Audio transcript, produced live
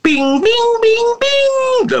Bing, bing, bing,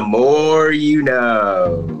 bing. The more you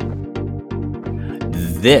know.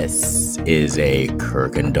 This is a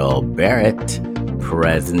Kirkendall Barrett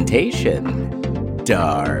presentation,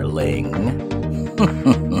 darling.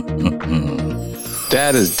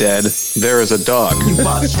 Dad is dead. There is a dog. You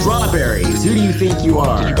bought strawberries. Who do you think you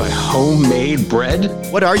are? You buy homemade bread?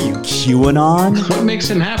 What are you, QAnon? What makes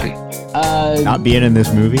him happy? Not being in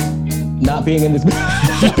this movie? Not being in this movie.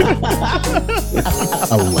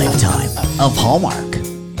 A lifetime of Hallmark.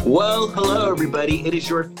 Well, hello, everybody. It is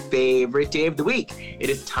your favorite day of the week.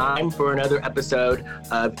 It is time for another episode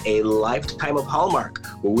of A Lifetime of Hallmark,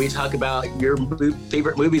 where we talk about your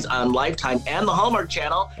favorite movies on Lifetime and the Hallmark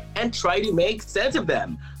Channel and try to make sense of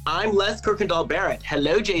them. I'm Les Kirkendall Barrett.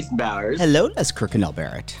 Hello, Jason Bowers. Hello, Les Kirkendall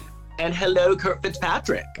Barrett. And hello, Kurt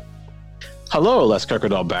Fitzpatrick. Hello, Les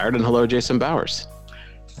Kirkendall Barrett, and hello, Jason Bowers.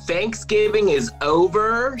 Thanksgiving is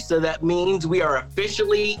over, so that means we are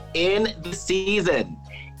officially in the season.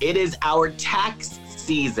 It is our tax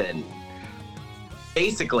season.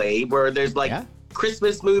 Basically, where there's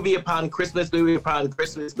Christmas movie upon Christmas movie upon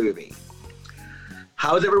Christmas movie.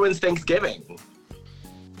 How's everyone's Thanksgiving?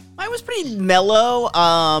 Mine was pretty mellow.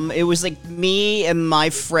 It was like me and my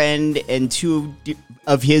friend and two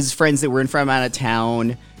of his friends that were in from out of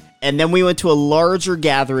town. And then we went to a larger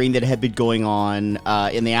gathering that had been going on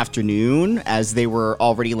in the afternoon as they were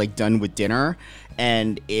already done with dinner.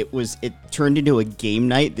 And it turned into a game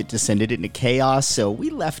night that descended into chaos. So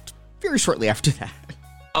we left very shortly after that.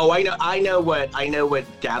 Oh, I know what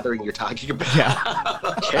gathering you're talking about.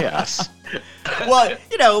 Yeah. Chaos. Well,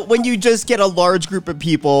 when you just get a large group of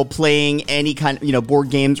people playing any kind of,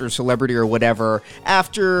 board games or celebrity or whatever,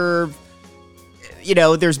 after,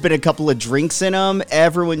 there's been a couple of drinks in them,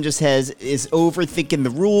 everyone just is overthinking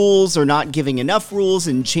the rules or not giving enough rules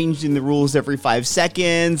and changing the rules every 5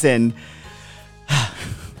 seconds. And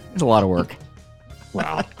it's a lot of work.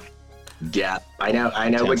 Wow. Yeah, I know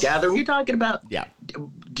what gathering you're talking about. Yeah.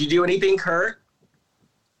 Did you do anything, Kurt?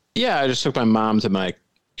 Yeah, I just took my mom to my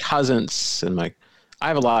cousins, and I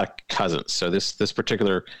have a lot of cousins. So this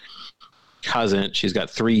particular cousin, she's got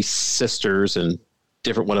 3 sisters, and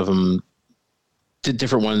different ones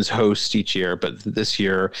host each year. But this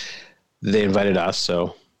year, they invited us,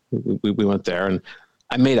 so we went there, and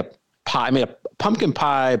I made a pie. I made a pumpkin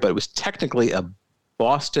pie, but it was technically a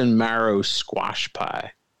Boston marrow squash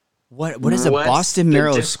pie. What is a Boston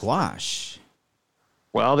marrow squash?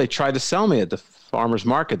 Well, they tried to sell me at the farmer's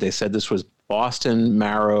market. They said this was Boston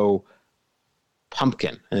marrow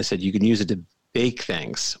pumpkin. And they said you can use it to bake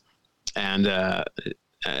things. And so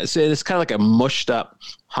it's kind of like a mushed up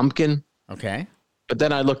pumpkin. Okay. But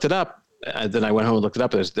then I looked it up. Then I went home and looked it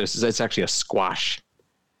up. It's actually a squash.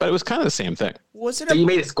 But it was kind of the same thing. Was it? So you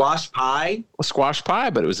made a squash pie? A squash pie,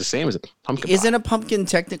 but it was the same as a pumpkin pie. Isn't a pumpkin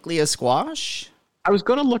technically a squash? I was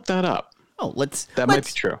going to look that up. Oh, That might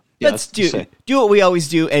be true. Let's do what we always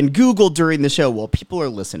do and Google during the show while people are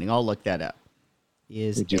listening. I'll look that up.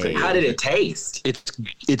 How did it taste?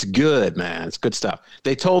 It's good, man. It's good stuff.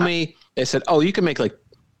 They told me, they said, oh, you can make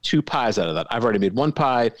 2 pies out of that. I've already made 1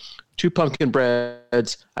 pie, 2 pumpkin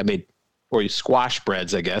breads. Or squash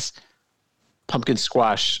breads, I guess. Pumpkin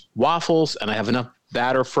squash waffles, and I have enough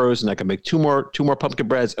batter frozen. I can make 2 more pumpkin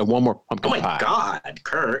breads and 1 more pumpkin pie. Oh my God,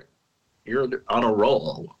 Kurt, you're on a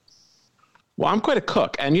roll. Well, I'm quite a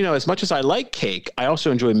cook, and as much as I like cake, I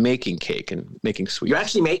also enjoy making cake and making sweets. You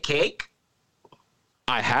actually make cake?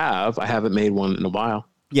 I haven't made one in a while.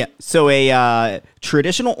 Yeah. So a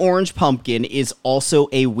traditional orange pumpkin is also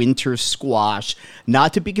a winter squash,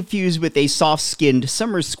 not to be confused with a soft-skinned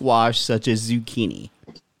summer squash such as zucchini.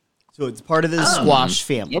 So it's part of the squash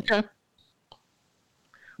family. Okay.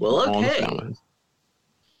 Well, okay.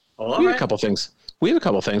 We have a couple things.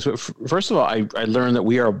 First of all, I learned that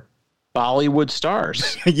we are Bollywood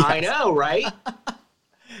stars. Yes. I know, right?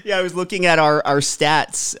 Yeah, I was looking at our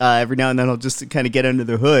stats every now and then. I'll just kind of get under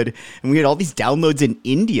the hood. And we had all these downloads in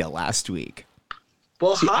India last week.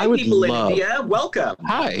 Well, hi, people in India. Welcome.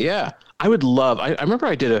 Hi, yeah. I would love, I remember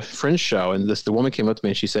I did a Fringe show, and the woman came up to me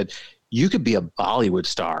and she said, you could be a Bollywood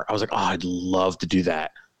star. I was like, oh, I'd love to do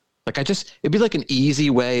that. It'd be like an easy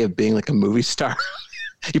way of being like a movie star.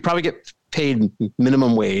 You probably get paid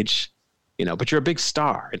minimum wage, but you're a big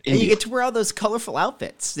star. And you get to wear all those colorful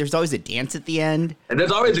outfits. There's always a dance at the end. And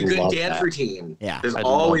there's always a good dance routine. Yeah. There's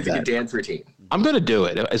always a good dance routine. I'm going to do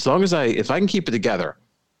it. As long as if I can keep it together,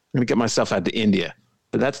 I'm going to get myself out to India.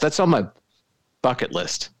 But that's on my bucket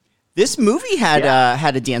list. This movie had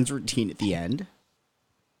a dance routine at the end.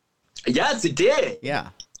 Yes, it did. Yeah.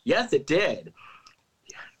 Yes, it did.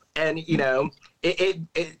 And,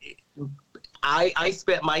 I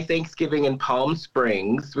spent my Thanksgiving in Palm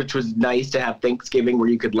Springs, which was nice to have Thanksgiving where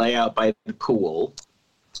you could lay out by the pool.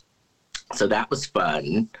 So that was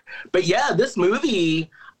fun. But yeah, this movie,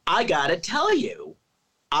 I gotta tell you,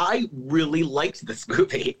 I really liked this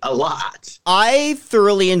movie a lot. I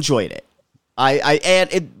thoroughly enjoyed it.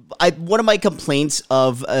 One of my complaints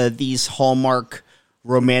of these Hallmark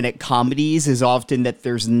romantic comedies is often that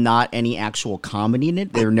there's not any actual comedy in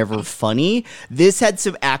it. They're never funny. This had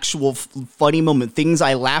some actual funny moment, things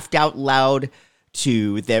I laughed out loud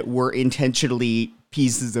to that were intentionally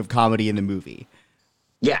pieces of comedy in the movie.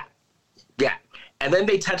 Yeah. Yeah. And then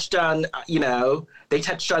they touched on,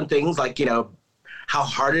 things like, how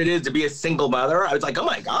hard it is to be a single mother. I was like, oh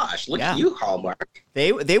my gosh, look at you, Hallmark.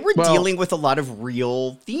 They were dealing with a lot of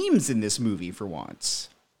real themes in this movie for once.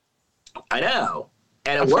 I know.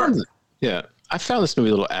 And it worked. I found this movie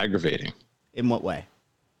a little aggravating. In what way?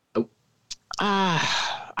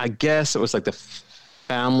 I guess it was like the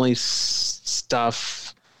family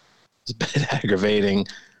stuff. It's a bit aggravating.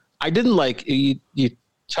 I didn't like, you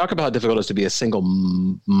talk about how difficult it is to be a single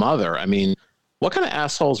mother. I mean, what kind of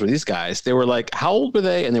assholes were these guys? They were like, how old were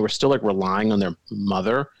they? And they were still like relying on their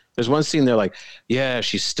mother. There's one scene they're like, yeah,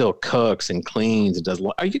 she still cooks and cleans and does.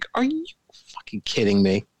 Are you fucking kidding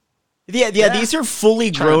me? Yeah. These are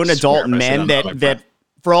fully grown adult men that,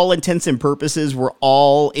 for all intents and purposes, were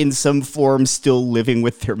all in some form still living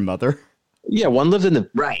with their mother. Yeah, one lived in the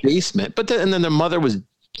basement, and then their mother was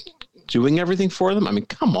doing everything for them. I mean,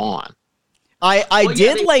 come on. I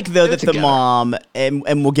did like though that the mom, and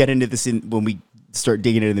we'll get into this when we start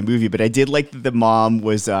digging into the movie, but I did like that the mom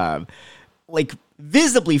was like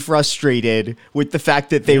visibly frustrated with the fact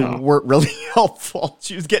that they weren't really helpful.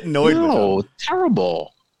 She was getting annoyed with them. No,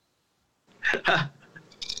 terrible.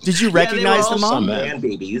 Did you recognize the mom? Man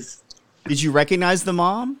babies. Did you recognize the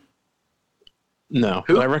mom? No,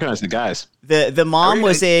 but I recognize the guys. The mom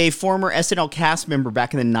was a former SNL cast member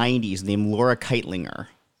back in the 90s named Laura Kightlinger.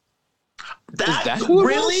 Is that who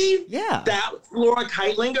really? Yeah. That Laura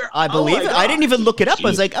Kightlinger? I believe it. I didn't even look it up. I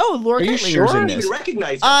was like, oh, Laura Kightlinger's in this. You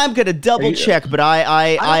recognize her? I'm going to double check, but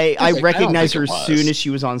I recognized her as soon as she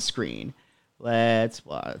was on screen. What's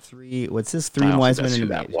this? Three Wise Men and a Maid.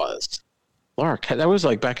 That was. Laura, that was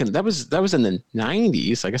like back in, that was in the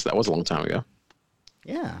 90s. I guess that was a long time ago.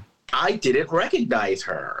 Yeah. I didn't recognize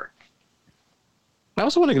her. I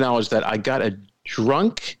also want to acknowledge that I got a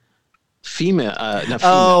drunk female.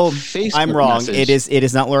 Facebook I'm wrong. Message. It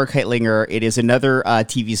is not Laura Kightlinger. It is another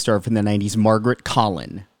TV star from the 90s, Margaret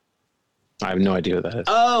Colin. I have no idea what that is.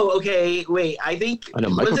 Oh, okay. Wait, I think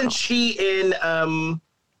wasn't she in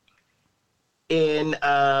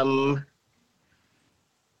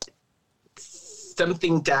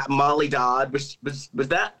something that Molly Dodd was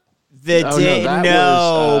that?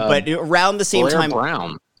 But around the same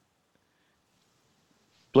time.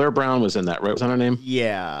 Blair Brown was in that, right? Was that her name?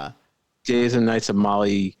 Yeah. Days and Nights of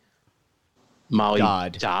Molly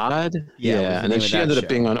Dodd. Yeah, and then she ended up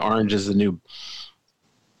being on Orange is the New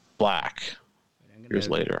Black years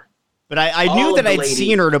later. But I knew that I'd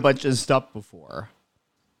seen her in a bunch of stuff before.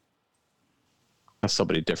 That's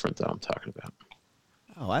somebody different, though, I'm talking about.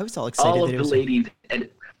 Oh, I was all excited. All of the ladies.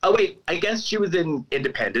 Wait, I guess she was in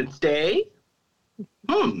Independence Day?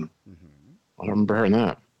 I don't remember her in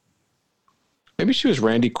that. Maybe she was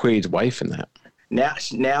Randy Quaid's wife in that.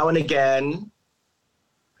 Now and again.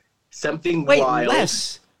 Something Wild.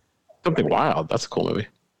 Les. Something Wild. That's a cool movie.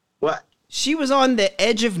 What? She was on The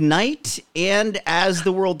Edge of Night and As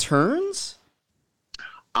the World Turns?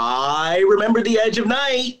 I remember The Edge of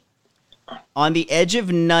Night. On The Edge of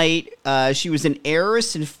Night, she was an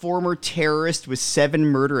heiress and former terrorist with 7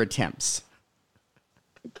 murder attempts.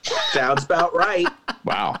 Sounds about right.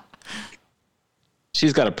 Wow.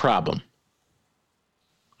 She's got a problem.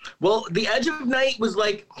 Well, The Edge of Night was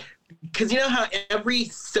like, because you know how every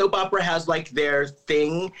soap opera has like their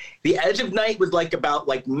thing? The Edge of Night was like about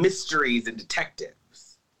like mysteries and detectives.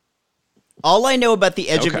 All I know about The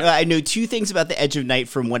Edge of I know 2 things about The Edge of Night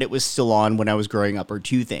from when it was still on when I was growing up, or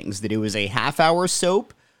 2 things. That it was a half-hour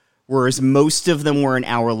soap, whereas most of them were an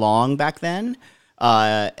hour long back then.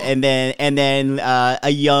 And then a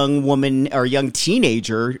young woman or young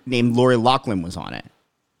teenager named Lori Loughlin was on it.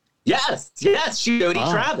 Yes, she was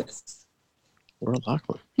Jodie Travis. Laura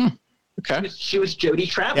Loughlin. Okay. She was Jodie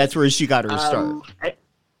Travis. That's where she got her start.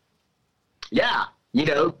 Yeah,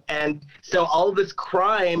 and so all this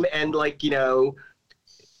crime and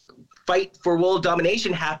fight for world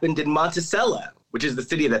domination happened in Monticello, which is the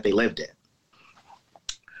city that they lived in.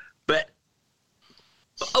 But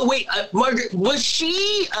Margaret, was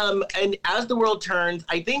she and As the World Turns,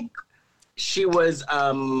 I think she was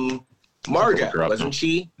Margot, wasn't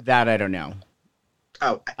she? That I don't know.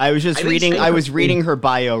 Oh, I was just I think reading. she- I was reading her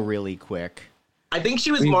bio really quick. I think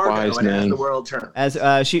she was We Margot wise and As men. the World Turns. As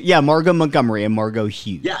Margot Montgomery and Margot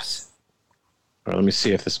Hughes. Yes. All right, let me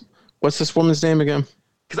see if this. What's this woman's name again?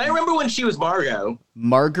 Because I remember when she was Margot.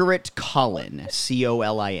 Margaret Colin,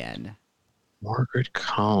 Colin. Margaret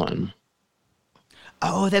Colin.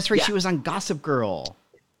 Oh, that's right. Yeah. She was on Gossip Girl.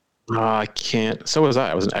 I can't. So was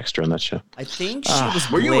I. I was an extra on that show. I think she was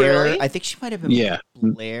Were you Blair. really? I think she might have been Yeah.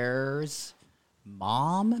 Blair's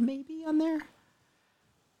mom, maybe on there.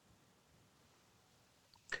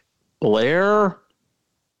 Blair.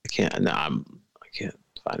 I can't. No, I can't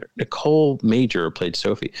find her. Nicole Major played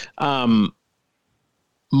Sophie.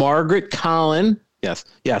 Margaret Colin. Yes.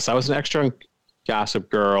 I was an extra on Gossip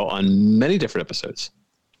Girl on many different episodes.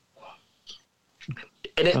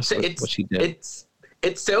 And That's what she did.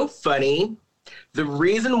 It's so funny. The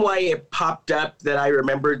reason why it popped up that I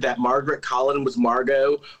remembered that Margaret Colin was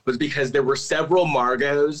Margot was because there were several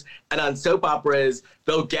Margos, and on soap operas,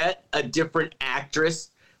 they'll get a different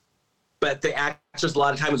actress, but the actress a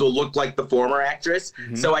lot of times will look like the former actress.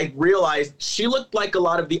 Mm-hmm. So I realized she looked like a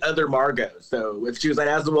lot of the other Margos. So if she was on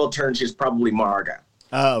As the World Turns, she's probably Margot.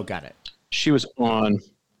 Oh, got it. She was on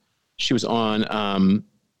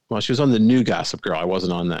the new Gossip Girl. I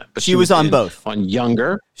wasn't on that. But She was on in- both. On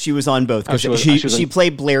Younger. She was on both. 'Cause she was- she she was on-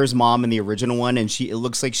 played Blair's mom in the original one, and it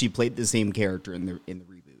looks like she played the same character in the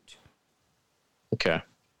reboot. Okay.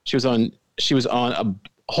 She was on a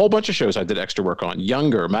whole bunch of shows I did extra work on.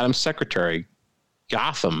 Younger, Madam Secretary,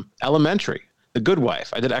 Gotham, Elementary, The Good Wife.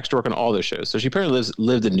 I did extra work on all those shows. So she apparently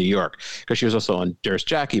lived in New York because she was also on Nurse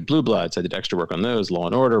Jackie, Blue Bloods. I did extra work on those, Law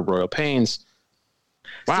and Order, Royal Pains.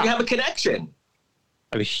 Wow. So you have a connection.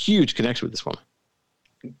 I have a huge connection with this woman.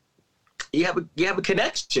 You have a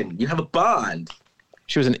connection. You have a bond.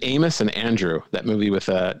 She was in Amos and Andrew, that movie with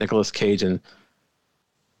Nicolas Cage and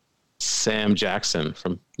Sam Jackson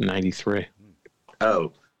from '93.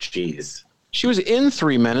 Oh, jeez. She was in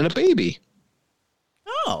Three Men and a Baby.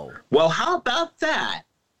 Oh, Well, how about that?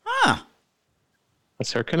 huh.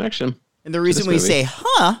 That's her connection. And the reason this we movie. say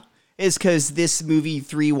 "huh" is because this movie,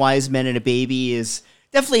 Three Wise Men and a Baby, is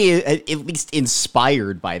definitely at least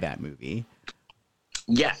inspired by that movie.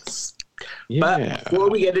 Yes. Yeah. But before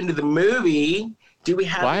we get into the movie, do we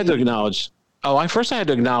have Well, I had to acknowledge. Oh, I had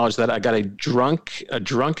to acknowledge that I got a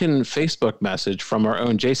drunken Facebook message from our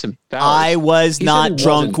own Jason Bowers. I was He said not he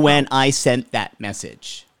drunk wasn't when I sent that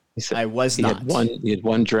message. He said I was he not. He had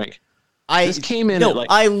one drink. This came in No, at like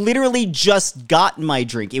I literally just got my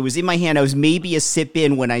drink. It was in my hand. I was maybe a sip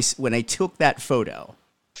in when I took that photo.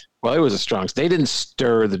 well, it was a strong. They didn't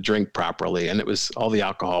stir the drink properly, and it was all the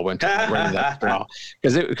alcohol went right into that straw.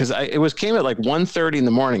 Because it came at like 1:30 in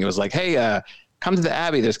the morning. It was like, hey, come to the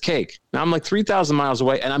Abbey. There's cake. Now I'm like 3,000 miles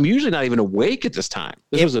away, and I'm usually not even awake at this time.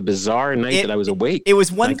 This was a bizarre night that I was awake. It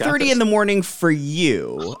was when I got 1:30 this. in the morning for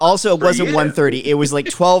you. Also, it For wasn't you. 1:30. It was like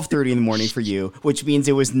 12:30 in the morning for you, which means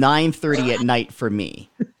it was 9:30 at night for me.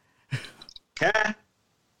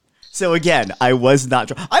 So again, I was not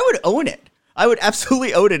drunk. I would own it. I would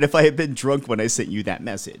absolutely own it if I had been drunk when I sent you that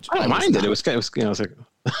message. I don't mind it. It was like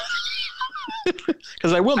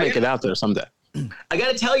because I will make it out there someday. I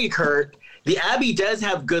got to tell you, Kurt, the Abbey does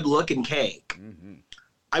have good looking cake. Mm-hmm.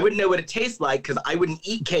 I wouldn't know what it tastes like because I wouldn't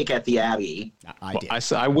eat cake at the Abbey. I did.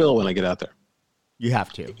 I will when I get out there. You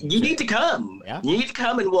have to. You need to come. Yeah. You need to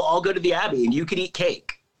come and we'll all go to the Abbey and you can eat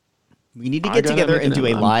cake. We need to I get gotta together make and it do a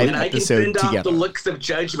happen. live And I can episode send off together. the looks of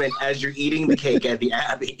judgment as you're eating the cake at the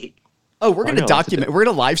Abbey. Oh, we're gonna gotta watch document. We're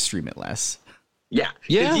gonna live stream it, Les. Yeah. 'Cause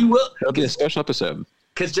Yeah, You will. It'll be a special episode.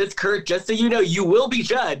 Because Kurt, just so you know, you will be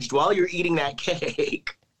judged while you're eating that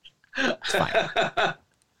cake.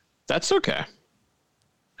 That's okay.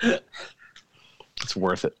 It's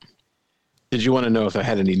worth it. Did you want to know if I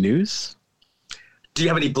had any news? Do you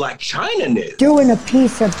have any Blac Chyna news? Doing a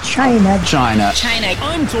piece of China. China.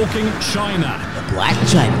 I'm talking China. The Blac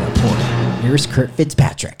Chyna Report. Here's Kurt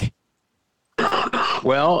Fitzpatrick.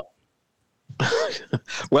 Well,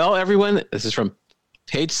 everyone, this is from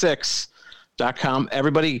page6.com.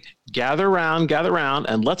 Everybody gather around,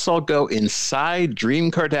 and let's all go inside Dream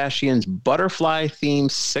Kardashian's butterfly-themed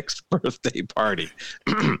 6th birthday party.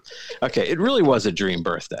 Okay, it really was a dream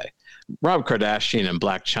birthday. Rob Kardashian and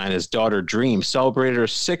Blac Chyna's daughter Dream celebrated her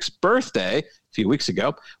 6th birthday a few weeks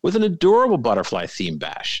ago with an adorable butterfly-themed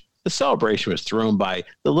bash. The celebration was thrown by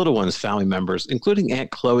the little one's family members, including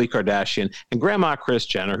Aunt Khloe Kardashian and Grandma Kris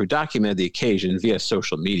Jenner, who documented the occasion via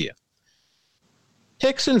social media.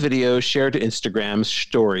 Pics and videos shared to Instagram's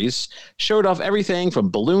stories showed off everything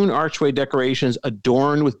from balloon archway decorations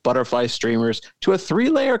adorned with butterfly streamers to a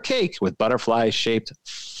 3-layer cake with butterfly-shaped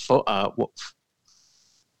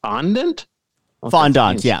fondant?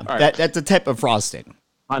 Fondant, yeah. All right. That's a type of frosting.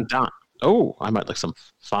 Fondant. Oh, I might like some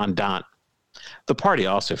fondant. The party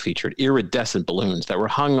also featured iridescent balloons that were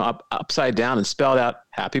hung up upside down and spelled out,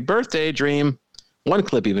 "Happy birthday, Dream." One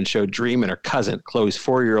clip even showed Dream and her cousin, Chloe's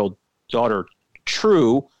 4-year-old daughter,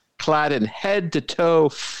 True, clad in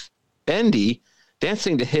head-to-toe bendy,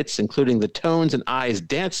 dancing to hits including the Tones and Eyes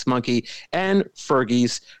Dance Monkey and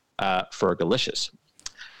Fergie's Fergalicious.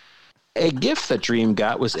 A gift that Dream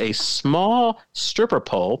got was a small stripper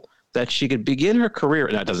pole that she could begin her career.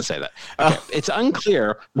 No, it doesn't say that. Okay. It's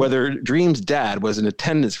unclear whether Dream's dad was in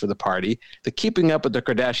attendance for the party. The Keeping Up with the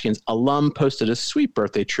Kardashians alum posted a sweet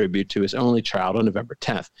birthday tribute to his only child on November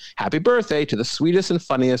 10th. "Happy birthday to the sweetest and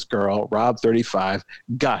funniest girl," Rob 35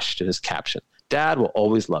 gushed in his caption. "Dad will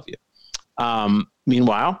always love you."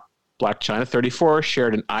 Meanwhile, Blac Chyna 34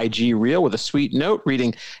 shared an IG reel with a sweet note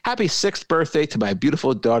reading, "Happy 6th birthday to my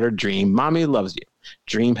beautiful daughter, Dream. Mommy loves you."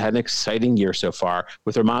 Dream had an exciting year so far,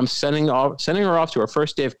 with her mom sending her off to her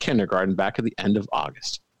first day of kindergarten back at the end of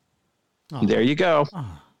August. Oh. There you go.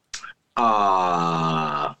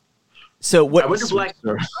 So what? I wonder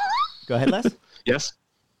Go ahead, Les. Yes.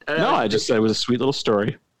 No, I just said it was a sweet little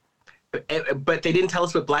story. But they didn't tell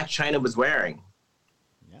us what Blac Chyna was wearing.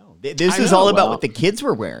 No, this is all about what the kids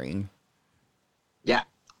were wearing. Yeah.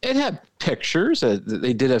 It had pictures.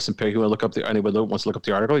 They did have some pictures. Anyone wants to look up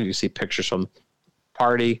the article, you can see pictures from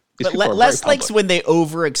party. But Les likes when they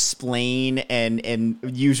over-explain and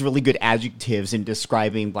use really good adjectives in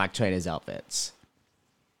describing Blac Chyna's outfits.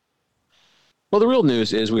 Well, the real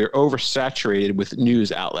news is we are oversaturated with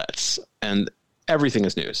news outlets, and everything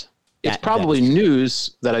is news. It's probably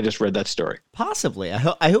news that I just read that story. Possibly.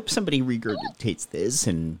 I hope somebody regurgitates this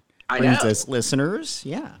and brings us listeners.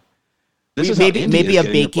 Yeah. Maybe a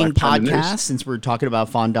baking podcast, since we're talking about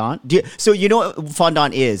fondant. So you know what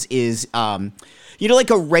fondant is like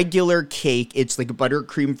a regular cake. It's like a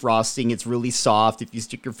buttercream frosting. It's really soft. If you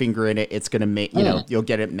stick your finger in it, it's going to make, you'll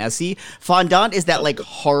get it messy. Fondant is that like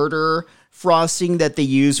harder frosting that they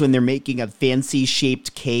use when they're making a fancy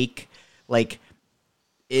shaped cake. Like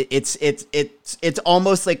it's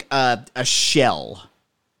almost like a shell.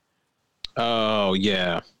 Oh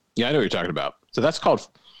yeah. Yeah, I know what you're talking about. So that's called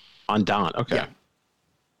fondant. Okay.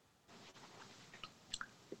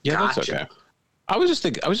 Yeah, gotcha. That's okay. I was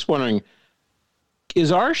just wondering,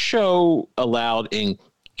 is our show allowed in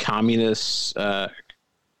communist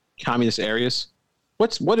areas?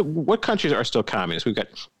 What countries are still communist? We've got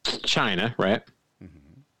China, right?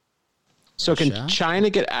 Mm-hmm. So can China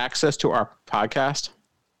get access to our podcast?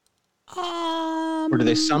 Or do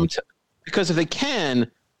they because if they can,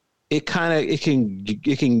 it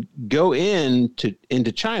can go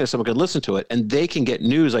into China, someone can listen to it, and they can get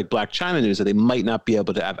news like Blac Chyna news that they might not be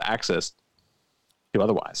able to have access to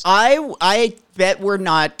otherwise. I bet we're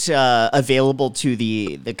not available to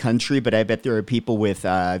the country, but I bet there are people with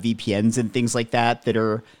VPNs and things like that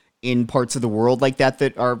are in parts of the world like that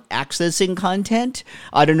are accessing content.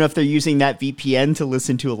 I don't know if they're using that VPN to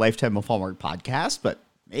listen to a Lifetime of Hallmark podcast, but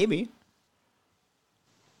maybe.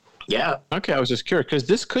 Yeah. Okay, I was just curious because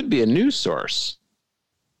this could be a news source.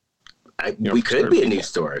 We could be a news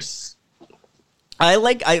source. I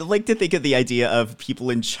like to think of the idea of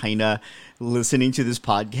people in China listening to this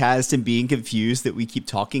podcast and being confused that we keep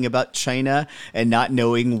talking about China and not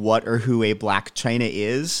knowing what or who a Blac Chyna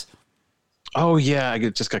is. Oh yeah, I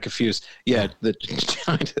just got confused. Yeah, the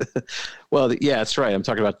China. Well, yeah, that's right. I'm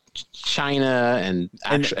talking about China and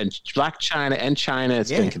Blac Chyna and China.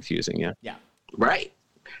 It's been confusing. Yeah. Yeah. Right.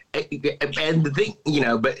 And the thing,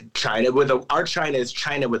 but China our China is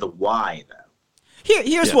China with a Y though.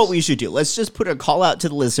 Here's what we should do. Let's just put a call out to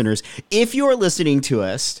the listeners. If you're listening to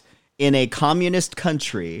us in a communist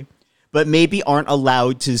country, but maybe aren't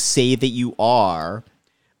allowed to say that you are,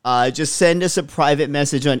 just send us a private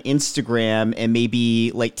message on Instagram and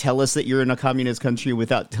maybe tell us that you're in a communist country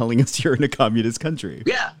without telling us you're in a communist country.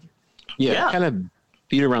 Yeah. Kind of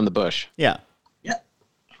beat around the bush. Yeah.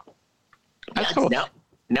 That's cool.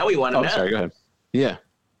 Now we want to know. Sorry, go ahead. Yeah.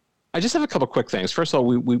 I just have a couple quick things. First of all,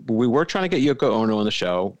 we were trying to get Yoko Ono on the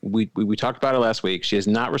show. We talked about her last week. She has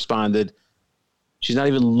not responded. She's not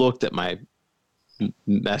even looked at my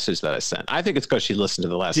message that I sent. I think it's because she listened to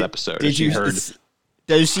the last episode.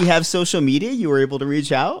 Does she have social media? You were able to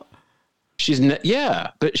reach out?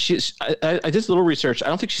 But I did a little research. I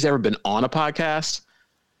don't think she's ever been on a podcast,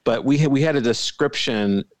 but we had a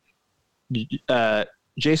description.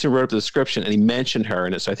 Jason wrote up the description and he mentioned her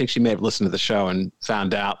in it. So I think she may have listened to the show and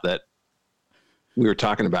found out that we were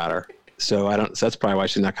talking about her. So that's probably why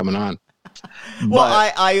she's not coming on.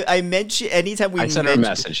 Well, I mention anytime I sent her a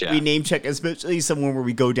message, yeah. we name check, especially someone where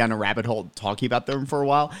we go down a rabbit hole talking about them for a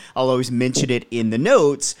while, I'll always mention it in the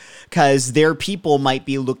notes because their people might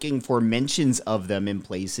be looking for mentions of them in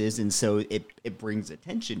places, and so it brings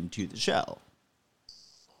attention to the show.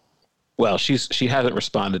 Well, she hasn't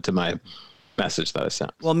responded to my message that I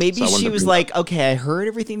sent. Well, maybe she was like, okay, I heard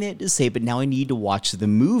everything they had to say, but now I need to watch the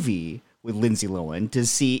movie with Lindsay Lohan to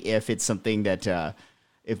see if it's something that,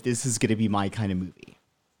 if this is going to be my kind of movie.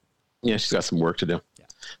 Yeah, she's got some work to do. Yeah.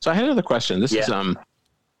 So I had another question. This is,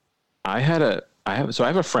 I have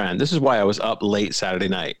a friend. This is why I was up late Saturday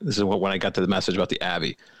night. This is when I got to the message about the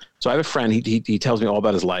Abbey. So I have a friend. He tells me all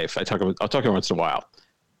about his life. I'll talk to him once in a while,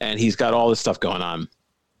 and he's got all this stuff going on.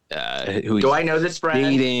 Do I know this friend?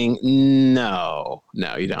 Dating? No,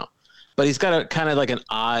 you don't. But he's got a kind of like an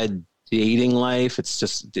odd dating life.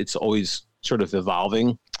 It's always sort of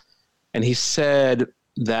evolving. And he said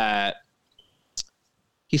there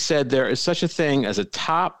is such a thing as a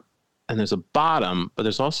top and there's a bottom, but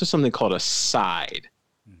there's also something called a side.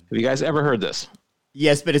 Have you guys ever heard this?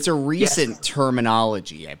 Yes, but it's a recent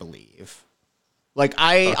terminology, I believe. Like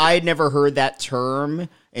I had never heard that term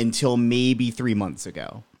until maybe 3 months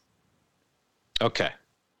ago. Okay.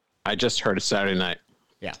 I just heard it Saturday night.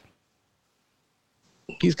 Yeah.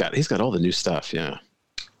 He's got all the new stuff, yeah.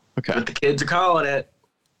 Okay. What the kids are calling it.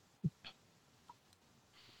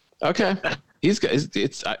 Okay.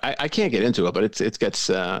 I can't get into it, but it gets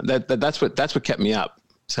that's what kept me up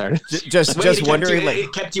Saturday. Just wondering,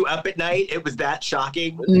 it kept you up at night. It was that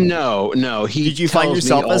shocking. No. Did you find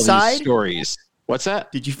yourself a side? Stories. What's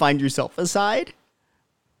that? Did you find yourself a side?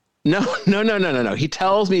 No. He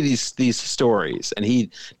tells me these stories, and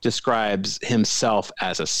he describes himself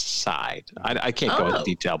as a side. I can't go into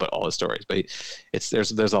detail about all his stories, but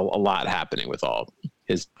there's a lot happening with all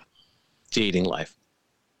his dating life.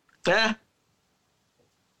 Yeah.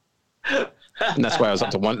 And that's why I was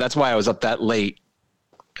up to one. That's why I was up that late,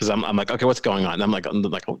 because I'm like, okay, what's going on? And I'm like,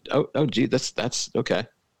 oh, gee, that's okay.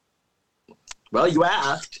 Well, you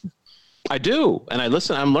asked. I do, and I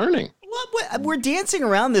listen. I'm learning. What we're dancing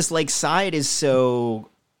around this like side is so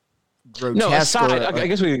grotesque. No, a side. I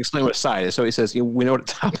guess we can explain what a side is. So he says, we know what a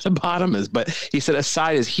top and a bottom is, but he said a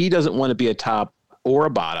side is he doesn't want to be a top or a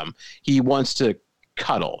bottom. He wants to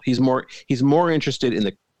cuddle. He's more interested in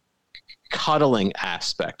the cuddling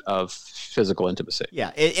aspect of physical intimacy.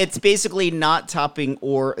 Yeah, it's basically not topping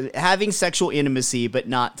or having sexual intimacy, but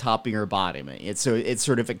not topping or bottoming. It's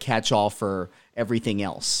sort of a catch-all for everything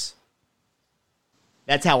else.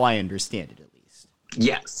 That's how I understand it, at least.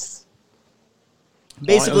 Yes.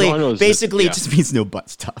 Basically, it just means no butt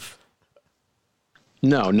stuff.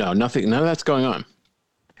 No, nothing. None of that's going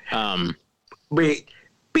on. Wait.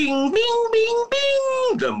 Bing, bing, bing,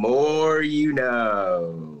 bing. The more you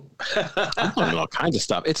know. I'm learning all kinds of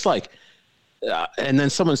stuff. It's like, and then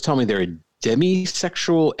someone's telling me they're a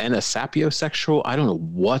demisexual and a sapiosexual. I don't know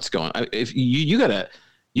what's going on. If you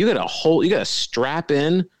gotta strap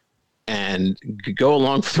in and go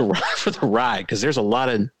along for the ride, because there's a lot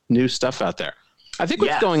of new stuff out there. I think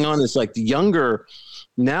what's going on is like the younger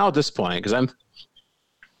now at this point, because I'm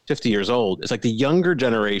 50 years old. It's like the younger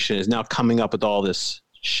generation is now coming up with all this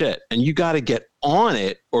shit, and you got to get on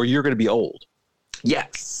it or you're going to be old.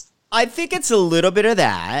 Yes. I think it's a little bit of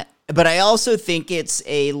that, but I also think it's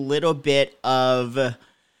a little bit of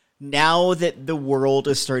now that the world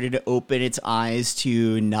is starting to open its eyes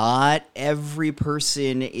to not every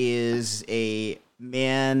person is a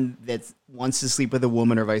man that wants to sleep with a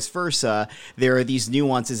woman or vice versa. There are these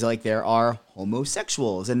nuances, like there are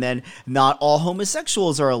homosexuals, and then not all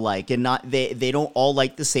homosexuals are alike, and not they don't all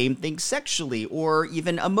like the same thing sexually or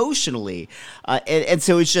even emotionally, and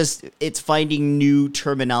so it's finding new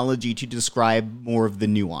terminology to describe more of the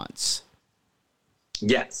nuance.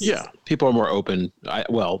 Yes. Yeah, people are more open.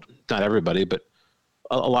 Well, not everybody, but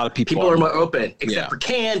a lot of people are more open, except for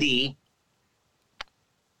Candy.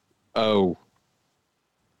 Oh.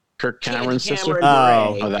 Kirk Cameron's sister?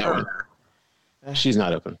 Oh, that one. She's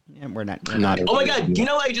not open. Yeah, we're not open. Oh my God! You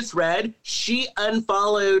know what I just read? She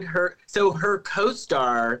unfollowed her. So her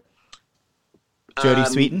co-star, Jodie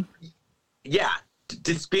Sweetin. Yeah,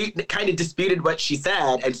 kind of disputed what she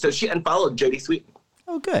said, and so she unfollowed Jodie Sweetin.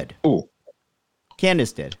 Oh, good. Ooh.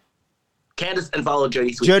 Candace did. Candace unfollowed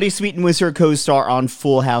Jodie Sweetin. Jodie Sweetin was her co-star on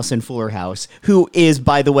Full House and Fuller House, who is,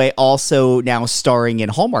 by the way, also now starring in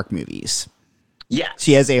Hallmark movies. Yes.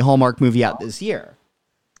 She has a Hallmark movie out this year.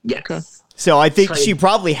 Yes. Okay. So I think she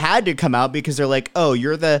probably had to come out because they're like, oh,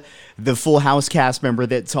 you're the Full House cast member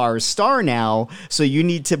that's our star now, so you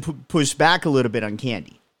need to push back a little bit on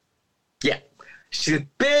Candy. Yeah. She said,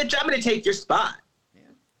 bitch, I'm going to take your spot.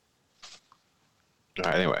 All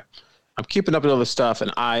right, anyway, I'm keeping up with all this stuff,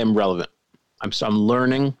 and I am relevant. I'm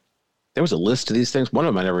learning. There was a list of these things. One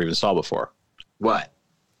of them I never even saw before. What?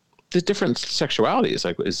 The different sexualities.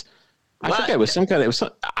 I What? forget. It was some kind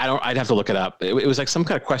of. I'd have to look it up. It was like some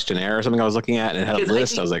kind of questionnaire or something I was looking at, and it had a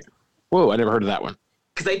list. I was like, whoa, I never heard of that one.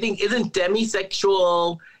 Because I think isn't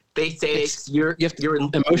demisexual? They say you're in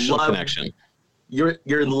emotional love, connection. You're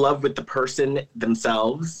in love with the person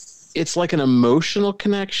themselves. It's like an emotional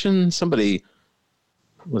connection. Somebody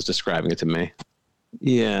was describing it to me.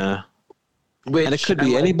 Yeah. And it could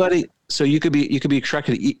be anybody. So you could be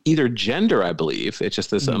attracted to either gender, I believe. It's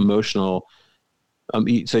just this emotional.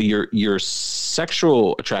 So your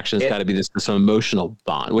sexual attraction has got to be this emotional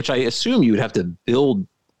bond, which I assume you would have to build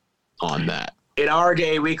on that. In our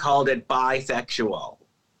day, we called it bisexual.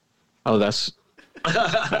 Oh, that's.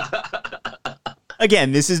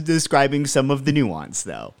 Again, this is describing some of the nuance,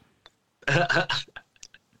 though.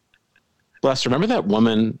 Bless, remember that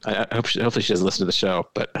woman? Hopefully she doesn't listen to the show,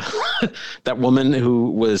 but that woman who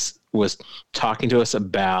was talking to us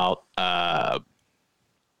about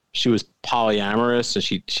she was polyamorous, and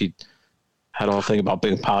she had a whole thing about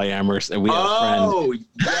being polyamorous, and we had a friend. Oh, yeah,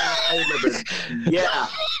 I remember. Yeah.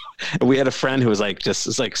 And we had a friend who was like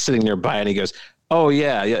sitting nearby, and he goes, "Oh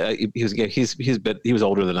yeah." He was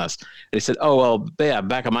older than us, and he said, "Oh well, yeah,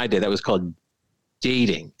 back in my day, that was called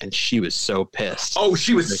dating," and she was so pissed. Oh,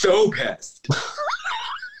 she was so pissed.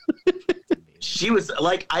 She was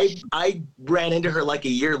like, I ran into her like a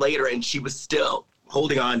year later, and she was still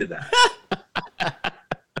holding on to that.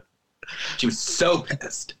 She was so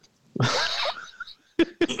pissed.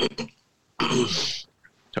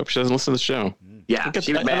 Hope she doesn't listen to the show. Yeah,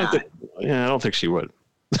 she was mad. I don't think she would.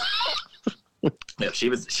 No, she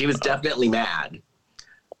was definitely mad.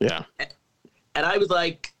 Yeah. And I was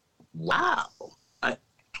like, wow. I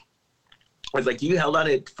was like, you held on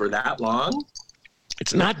it for that long?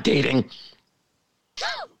 It's not dating.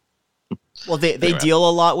 Well, they deal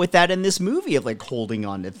a lot with that in this movie of like holding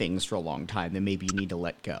on to things for a long time that maybe you need to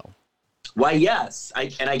let go. Why, yes.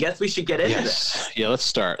 And I guess we should get into this. Yeah, let's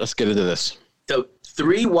start. Let's get into this. So,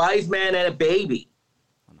 3 wise men and a baby.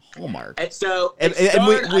 On Hallmark. And so,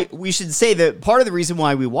 we should say that part of the reason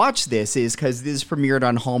why we watch this is because this premiered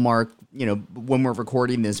on Hallmark, when we're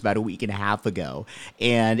recording this about a week and a half ago,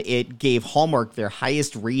 and it gave Hallmark their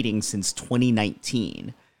highest rating since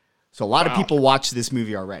 2019. So a lot of people watched this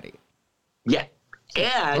movie already. Yeah.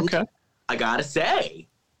 And I gotta say,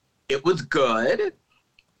 it was good.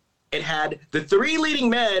 It had the 3 leading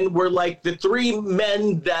men were like the 3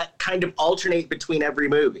 men that kind of alternate between every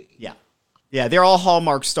movie. Yeah. Yeah, they're all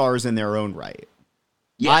Hallmark stars in their own right.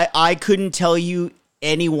 Yeah. I couldn't tell you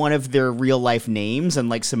any one of their real life names,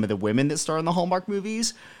 unlike some of the women that star in the Hallmark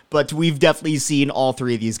movies, but we've definitely seen all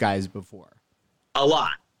 3 of these guys before. A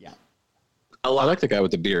lot. Yeah. A lot. I like the guy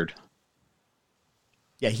with the beard.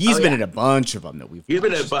 Yeah, he's been in a bunch of them that we've watched. He's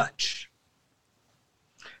been in a bunch.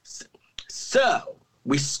 So,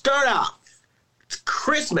 we start off. It's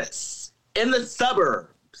Christmas in the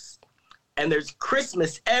suburbs. And there's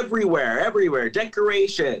Christmas everywhere,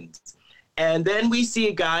 decorations. And then we see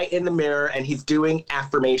a guy in the mirror, and he's doing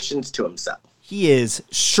affirmations to himself. He is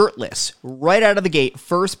shirtless right out of the gate.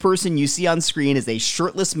 First person you see on screen is a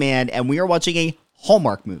shirtless man, and we are watching a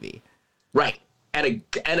Hallmark movie. Right. And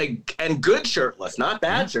good shirtless, not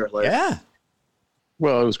bad shirtless. Yeah.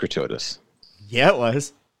 Well, it was gratuitous. Yeah, it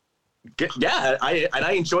was. Yeah,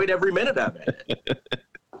 I enjoyed every minute of it.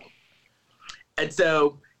 And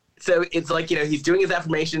so it's like, he's doing his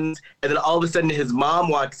affirmations, and then all of a sudden his mom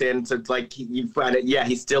walks in. So it's like you find it. Yeah,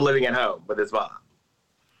 he's still living at home with his mom.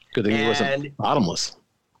 Good thing he wasn't bottomless.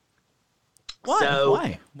 Why? So,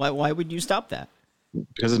 Why would you stop that?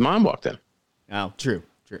 Because his mom walked in. Oh, true.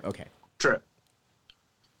 Okay. True.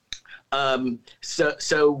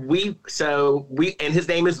 So we and his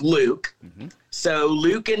name is Luke. Mm-hmm. So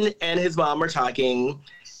Luke and his mom are talking,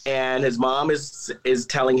 and his mom is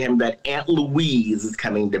telling him that Aunt Louise is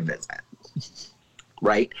coming to visit.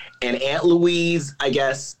 Right? And Aunt Louise, I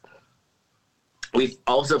guess, we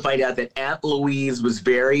also find out that Aunt Louise was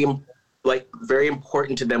very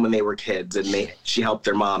important to them when they were kids, and she helped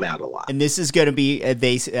their mom out a lot. And this is going to be,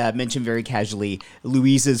 they mentioned very casually,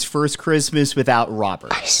 Louise's first Christmas without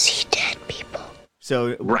Robert. I see dead people.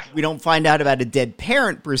 So we don't find out about a dead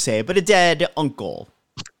parent per se, but a dead uncle.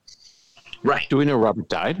 Right. Do we know Robert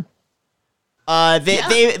died?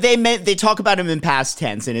 They talk about him in past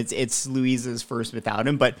tense, and it's Louise's first without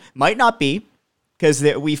him, but might not be, because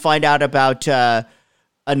we find out about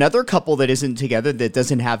another couple that isn't together that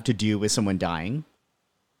doesn't have to do with someone dying.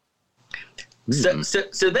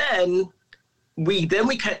 So then we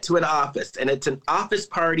cut to an office, and it's an office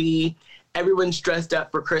party, everyone's dressed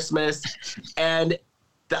up for Christmas. And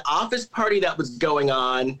the office party that was going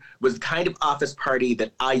on was the kind of office party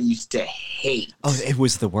that I used to hate. Oh, it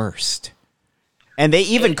was the worst. And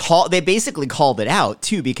they basically called it out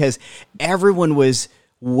too, because everyone was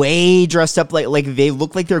way dressed up like they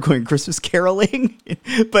looked like they're going Christmas caroling.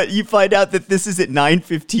 But you find out that this is at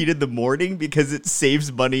 9:15 in the morning because it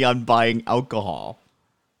saves money on buying alcohol.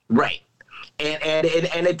 Right. And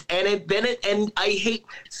I hate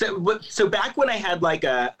so back when I had like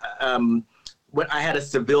when I had a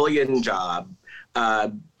civilian job,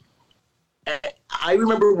 I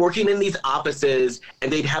remember working in these offices,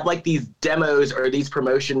 and they'd have like these demos or these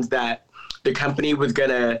promotions that the company was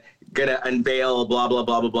gonna unveil, blah blah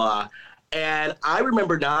blah blah blah. And I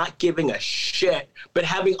remember not giving a shit, but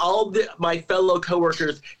having all my fellow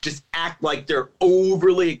coworkers just act like they're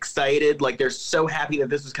overly excited, like they're so happy that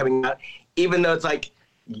this was coming out, even though it's like,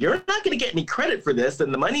 you're not going to get any credit for this,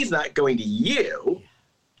 and the money's not going to you.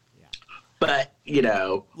 Yeah. But, you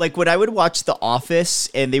know. Like when I would watch The Office,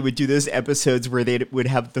 and they would do those episodes where they would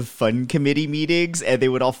have the fun committee meetings, and they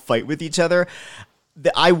would all fight with each other.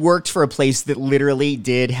 I worked for a place that literally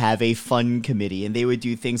did have a fun committee, and they would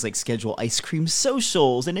do things like schedule ice cream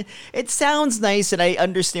socials, and it sounds nice, and I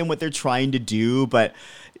understand what they're trying to do, but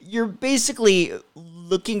you're basically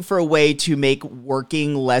looking for a way to make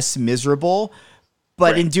working less miserable,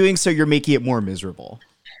 but in doing so, you're making it more miserable.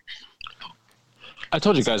 I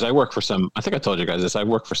told you guys I work for some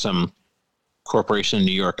corporation in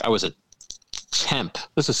New York. I was a temp.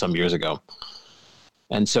 This is some years ago.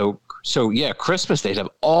 And so yeah, Christmas, they'd have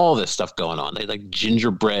all this stuff going on. They like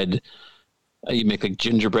gingerbread. You make like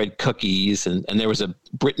gingerbread cookies, and there was a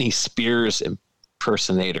Britney Spears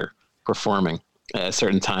impersonator performing at a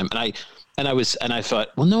certain time. And I thought,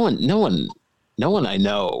 well, no one I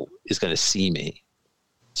know is going to see me.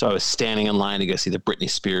 So I was standing in line to go see the Britney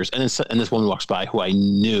Spears, and this woman walks by who I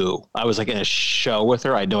knew. I was like in a show with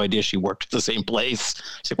her. I had no idea she worked at the same place.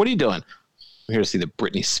 She's like, "What are you doing?" "I'm here to see the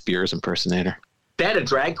Britney Spears impersonator." They had a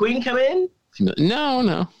drag queen come in?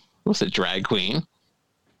 No. What's a drag queen?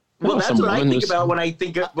 Well, that's what I think about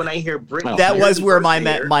when I hear Britney. That was where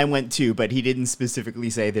mine went too, but he didn't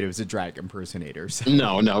specifically say that it was a drag impersonator. So.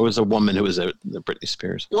 No, it was a woman who was the Britney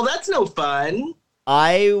Spears. Well, that's no fun.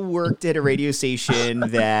 I worked at a radio station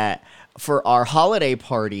that for our holiday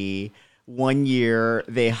party one year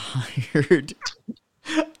they hired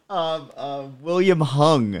William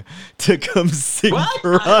Hung to come sing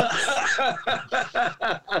for us.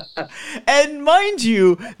 And mind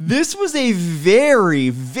you, this was a very,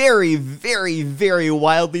 very, very, very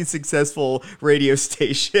wildly successful radio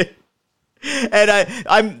station. And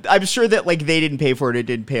I'm sure that like they didn't pay for it,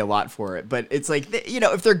 didn't pay a lot for it, but it's like,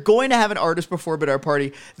 if they're going to have an artist perform at our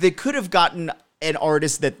party, they could have gotten an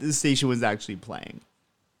artist that the station was actually playing.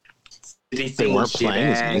 Did he sing? Weren't playing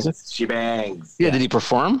his music? She bangs. Yeah, did he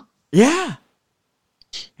perform? Yeah.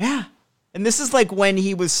 And this is like when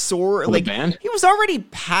he was he was already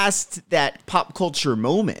past that pop culture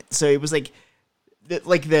moment. So it was like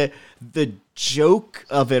the joke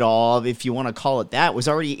of it all, if you want to call it that, was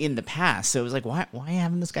already in the past. So it was like, why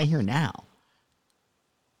having this guy here now?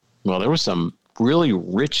 Well, there was some really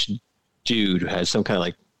rich dude who had some kind of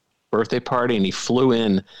like birthday party, and he flew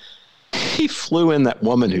in that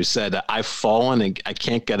woman who said, "I've fallen and I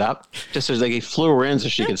can't get up." Just as like he flew her in so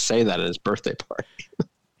she could say that at his birthday party.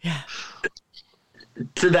 Yeah.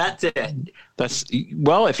 So that's it.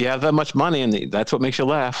 If you have that much money, and that's what makes you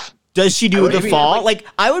laugh. Does she do the fall? Like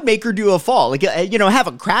I would make her do a fall. Like have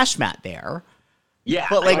a crash mat there. Yeah.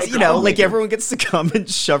 But everyone gets to come and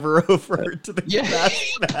shove her over to the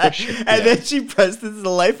crash mat. And then she presses the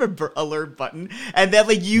life alert button. And then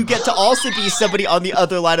you get to also be somebody on the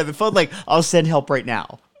other line of the phone. Like, I'll send help right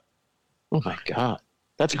now. Oh my God.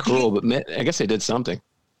 That's cruel, but I guess they did something.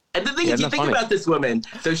 And the thing is, you think about this woman.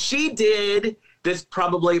 So she did this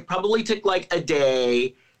probably took like a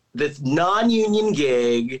day, this non-union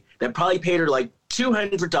gig that probably paid her like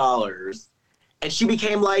 $200. And she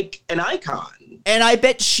became like an icon. And I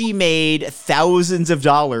bet she made thousands of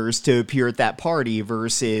dollars to appear at that party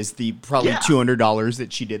versus the probably $200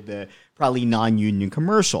 that she did the probably non-union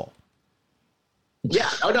commercial. Yeah.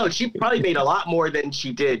 Oh no, she probably made a lot more than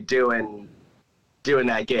she did doing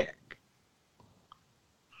that gig.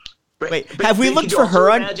 Wait, have we looked for her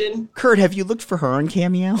on Kurt? Have you looked for her on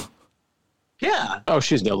Cameo? Yeah. Oh,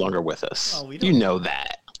 she's no longer with us. You know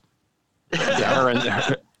that.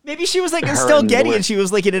 Maybe she was like Estelle Getty, and she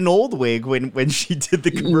was like in an old wig when she did the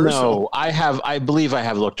commercial. No, I believe I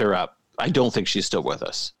have looked her up. I don't think she's still with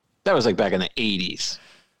us. That was like back in the 80s.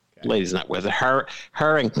 Okay. Lady's not with it. Her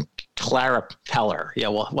and Clara Peller. Yeah,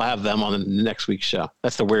 we'll have them on the next week's show.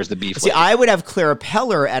 That's the Where's the Beef See, lady. I would have Clara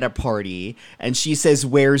Peller at a party, and she says,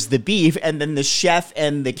 "Where's the beef?" And then the chef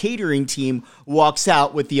and the catering team walks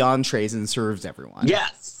out with the entrees and serves everyone.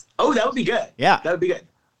 Yes. Oh, that would be good. Yeah. That would be good.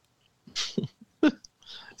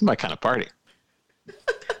 It's my kind of party.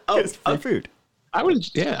 It's free food. I would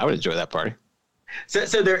enjoy that party. So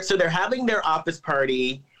they're having their office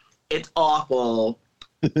party. It's awful.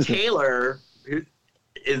 Taylor, who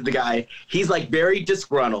is the guy, he's like very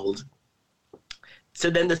disgruntled. So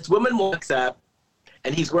then this woman walks up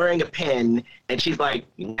and he's wearing a pin and she's like,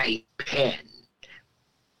 "Nice pin."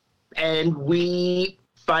 And we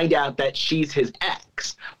find out that she's his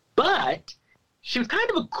ex. But she was kind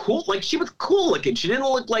of she was cool looking. She didn't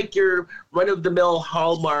look like your run-of-the-mill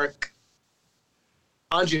Hallmark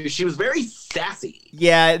Andrew. She was very sassy.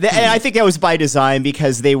 Yeah, and I think that was by design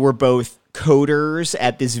because they were both coders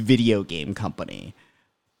at this video game company.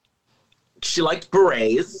 She liked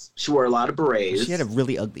berets. She wore a lot of berets. She had a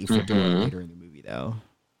really ugly fedora later in the movie, though.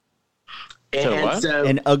 And so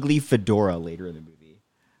An ugly fedora later in the movie.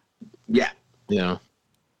 yeah. Yeah.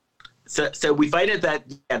 So we find out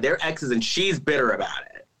that they're exes and she's bitter about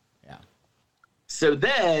it. Yeah. So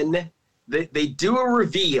then they do a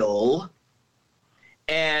reveal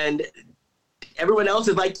and everyone else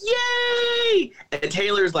is like, "Yay!" And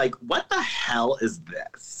Taylor's like, "What the hell is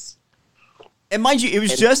this?" And mind you, it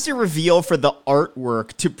was just a reveal for the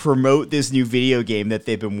artwork to promote this new video game that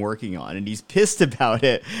they've been working on. And he's pissed about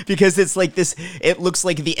it because it's like this, it looks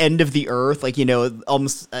like the end of the earth, like,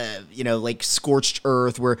 almost, like scorched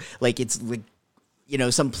earth where like it's like,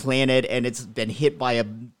 some planet and it's been hit by a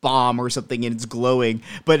bomb or something and it's glowing.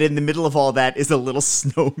 But in the middle of all that is a little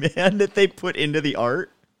snowman that they put into the art.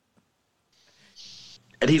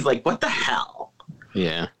 And he's like, "What the hell?"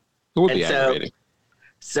 Yeah. It would be aggravating.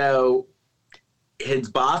 So his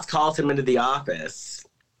boss calls him into the office,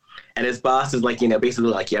 and his boss is like,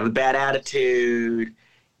 basically like, "You have a bad attitude.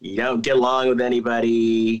 You don't get along with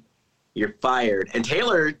anybody. You're fired." And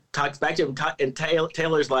Taylor talks back to him, and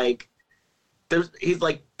Taylor's like, he's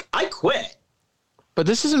like, "I quit." But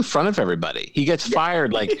this is in front of everybody. He gets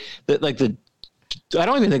fired. I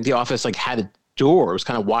don't even think the office had a door. It was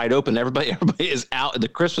kind of wide open. Everybody is out at the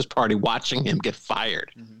Christmas party watching him get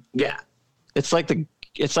fired. Mm-hmm. Yeah. It's like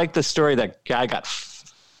the story that guy got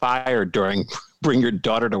fired during Bring Your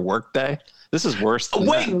Daughter to Work Day. This is worse than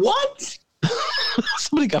Wait, that. what?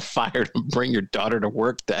 Somebody got fired on Bring Your Daughter to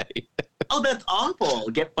Work Day. Oh, that's awful.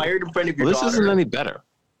 Get fired in front of your This daughter. isn't any better.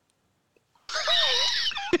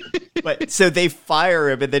 But so they fire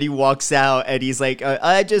him, and then he walks out, and he's like,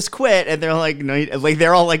 "I just quit." And they're like, "No,"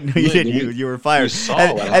 they're all like, "No, you didn't. You were fired." You saw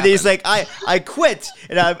and what then he's happened. like, "I quit,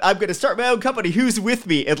 and I'm going to start my own company. Who's with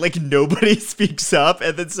me?" And nobody speaks up,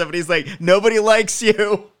 and then somebody's like, "Nobody likes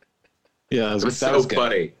you." Yeah, It was that so was good.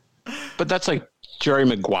 funny. But that's like Jerry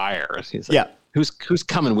Maguire. He's like, Yeah. Who's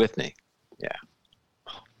coming with me? Yeah.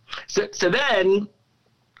 So then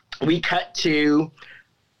we cut to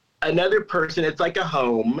another person. It's like a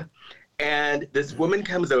home. And this woman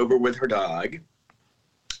comes over with her dog.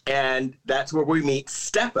 And that's where we meet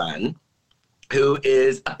Stefan, who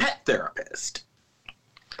is a pet therapist.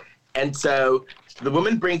 And so the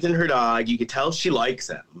woman brings in her dog. You can tell she likes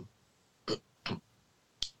him.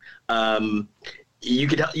 You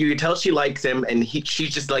could tell she likes him, and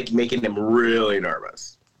she's just like making him really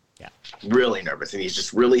nervous. Yeah. Really nervous, and he's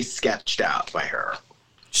just really sketched out by her.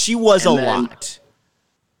 She was And a then- lot.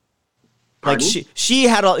 Pardon?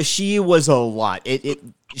 She was a lot.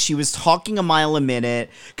 She was talking a mile a minute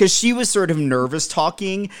because she was sort of nervous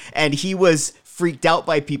talking, and he was freaked out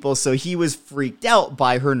by people, so he was freaked out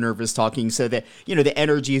by her nervous talking, so that the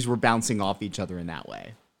energies were bouncing off each other in that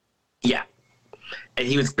way. Yeah. And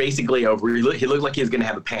he was basically over. He looked like he was going to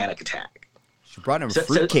have a panic attack. She brought him a So-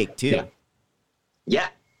 fruitcake too. Yeah.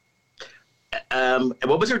 And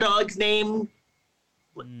what was her dog's name?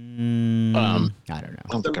 I don't know. I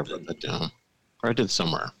don't think I wrote that down. Or I did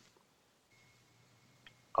somewhere.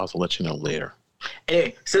 I'll have to let you know later.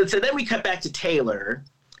 Anyway, so then we cut back to Taylor,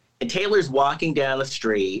 and Taylor's walking down the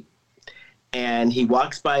street, and he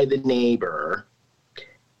walks by the neighbor,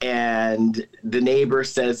 and the neighbor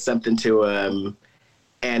says something to him,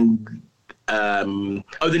 and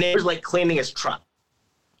the neighbor's like cleaning his truck,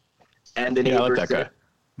 and the Yeah, I neighbor like that guy.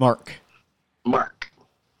 Mark. Mark.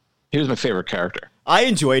 He was my favorite character. I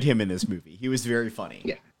enjoyed him in this movie. He was very funny.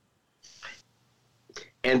 Yeah.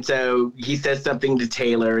 And so he says something to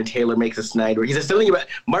Taylor, and Taylor makes a snide word.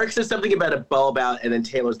 Mark says something about a bulb out, and then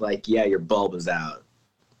Taylor's like, "Yeah, your bulb is out."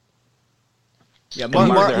 Yeah,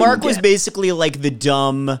 Mark- Mark was yeah. basically like the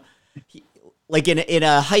dumb. Like in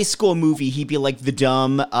a high school movie, he'd be like the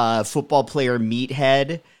dumb football player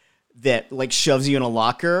meathead that like shoves you in a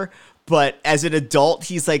locker. But as an adult,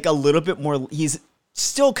 he's like a little bit more. He's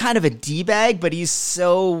still kind of a D-bag, but he's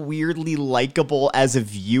so weirdly likable as a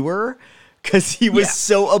viewer because he was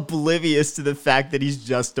so oblivious to the fact that he's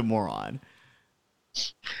just a moron.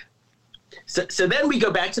 So then we go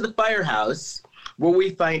back to the firehouse where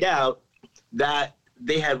we find out that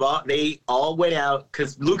they all went out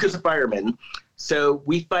because Luke is a fireman. So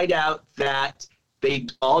we find out that they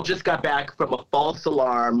all just got back from a false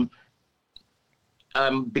alarm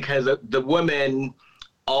because the woman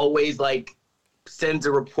always like sends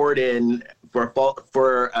a report in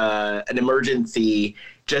for an emergency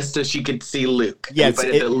just so she could see Luke. Yeah,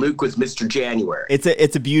 that Luke was Mr. January.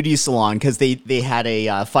 It's a beauty salon because they had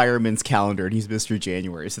a fireman's calendar and he's Mr.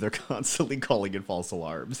 January, so they're constantly calling in false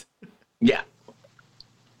alarms. Yeah,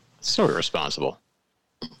 so irresponsible.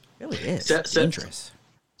 It really is. Dangerous.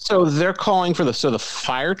 So they're calling for the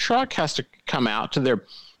fire truck has to come out to their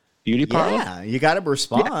beauty parlor. Yeah, you got to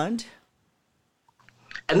respond. Yeah.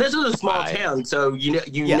 And this is a small town, so you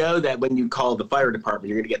know that when you call the fire department,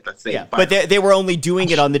 you're going to get the same. Yeah, but they were only doing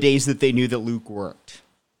it on the days that they knew that Luke worked.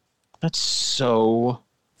 That's so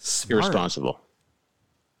smart. Irresponsible.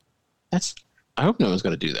 I hope no one's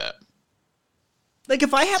going to do that. Like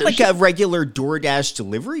if I had like a regular DoorDash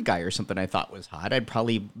delivery guy or something I thought was hot, I'd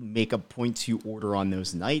probably make a point to order on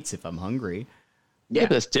those nights if I'm hungry. Yeah,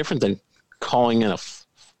 but that's different than calling in a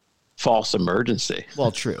false emergency.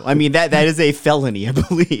 Well, true. I mean that is a felony, I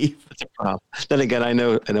believe. That's a problem. Then again, I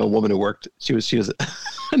know a woman who worked. She was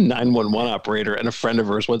a 911 operator, and a friend of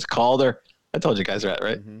hers once called her. I told you guys that,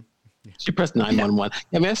 right? Mm-hmm. Yeah. She pressed 911.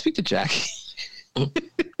 Yeah, may I speak to Jackie?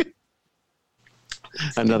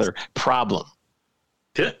 Another problem.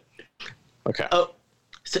 Okay. Oh,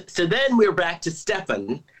 so then we're back to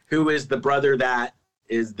Stefan, who is the brother that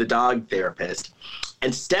is the dog therapist.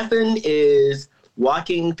 And Stefan is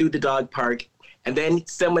walking through the dog park, and then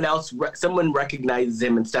someone recognizes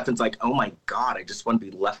him, and Stefan's like, oh my God, I just want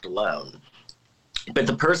to be left alone. But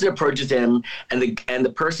the person approaches him, and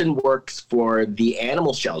the person works for the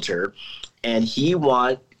animal shelter, and he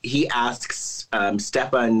asks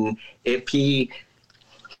Stefan if he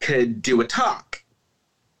could do a talk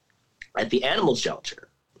at the animal shelter.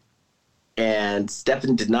 And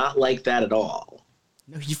Stefan did not like that at all.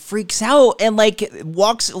 No, he freaks out and like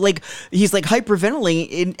walks like he's like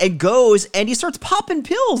hyperventilating and goes and he starts popping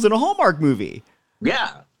pills in a Hallmark movie.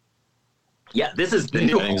 Yeah. Yeah, this is the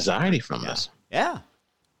new anxiety from this. Yeah.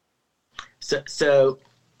 So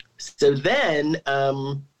then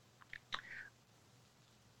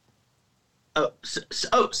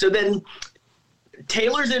so then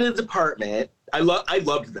Taylor's in his apartment. I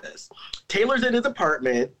loved this. Taylor's in his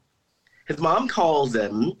apartment. His mom calls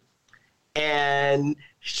him, and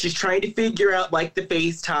she's trying to figure out like the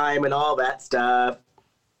FaceTime and all that stuff.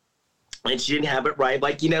 And she didn't have it right,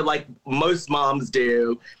 like like most moms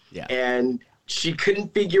do. Yeah. And she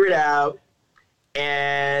couldn't figure it out.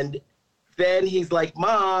 And then he's like,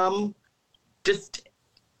 "Mom, just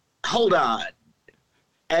hold on."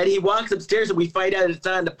 And he walks upstairs, and we find out it's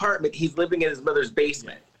not an apartment. He's living in his mother's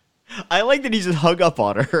basement. I like that he just hung up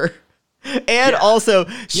on her. And also,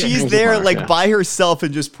 she's there like by herself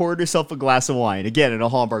and just poured herself a glass of wine. Again, in a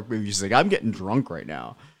Hallmark movie, she's like, I'm getting drunk right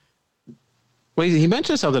now. Well, he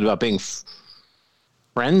mentioned something about being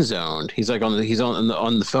friend zoned. He's like on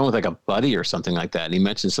the phone with like a buddy or something like that. And he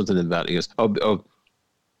mentioned something about, he goes,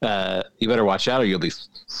 you better watch out or you'll be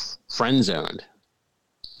friend zoned.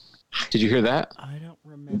 Did you hear that? I don't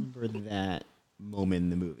remember that moment in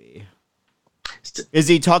the movie. Is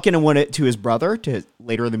he talking to his brother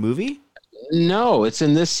later in the movie? No, it's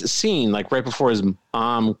in this scene, like right before his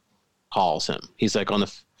mom calls him. He's like on the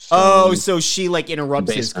phone. Oh, so she like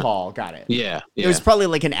interrupts his call. Got it. Yeah. It was probably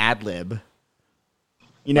like an ad lib.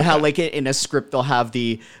 You know how like in a script they'll have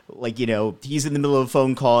the like, he's in the middle of a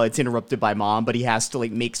phone call, it's interrupted by mom, but he has to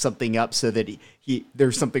like make something up so that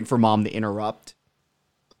there's something for mom to interrupt.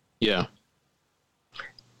 Yeah.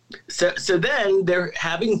 So then they're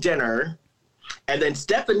having dinner, and then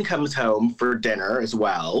Stefan comes home for dinner as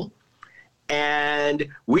well. And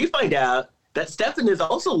we find out that Stefan is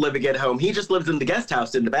also living at home. He just lives in the guest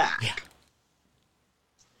house in the back. Yeah.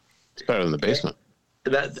 It's better than the basement.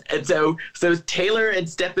 And so Taylor and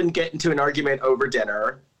Stefan get into an argument over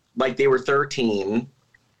dinner, like they were 13.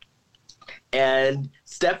 And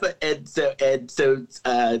Taylor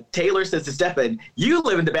says to Stefan, "You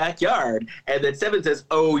live in the backyard." And then Stefan says,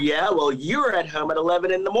 "Oh yeah, well you were at home at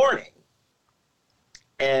 11 in the morning."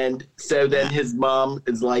 And so then his mom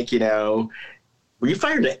is like, were you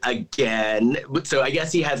fired again? So I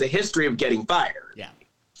guess he has a history of getting fired. Yeah.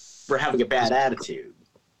 For having a bad attitude.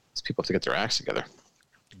 These people have to get their acts together.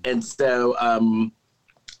 And so,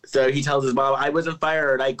 so he tells his mom, I wasn't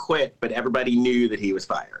fired, I quit, but everybody knew that he was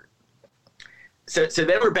fired. So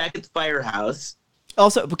then we're back at the firehouse.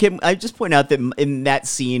 Also, can I just point out that in that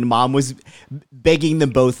scene, Mom was begging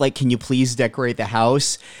them both, like, can you please decorate the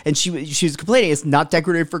house? And she was complaining it's not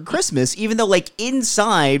decorated for Christmas, even though, like,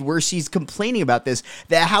 inside where she's complaining about this,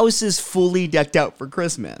 the house is fully decked out for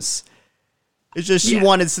Christmas. It's just she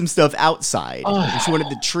wanted some stuff outside. And she wanted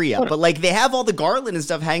the tree up. But, like, they have all the garland and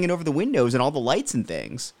stuff hanging over the windows and all the lights and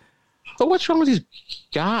things. But what's wrong with these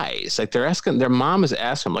guys? Like, they're asking, their mom is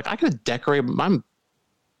asking them, like, I could decorate my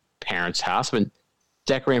parents' house. I've been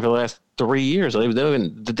decorating for the last 3 years. They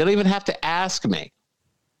don't even have to ask me.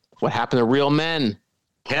 What happened to real men?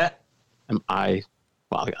 Yeah. Well,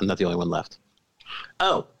 I'm not the only one left.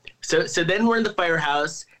 Oh, so then we're in the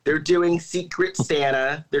firehouse. They're doing Secret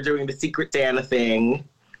Santa. They're doing the Secret Santa thing.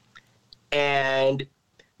 And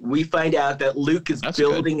we find out that Luke is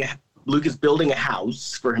building a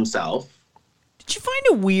house for himself. Did you find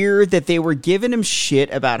it weird that they were giving him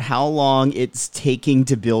shit about how long it's taking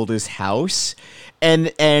to build his house? And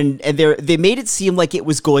they made it seem like it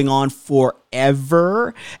was going on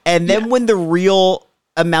forever. And then when the real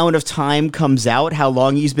amount of time comes out, how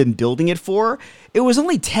long he's been building it for, it was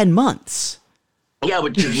only 10 months. Yeah,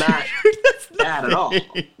 which is not bad at all.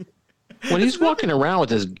 When he's walking around with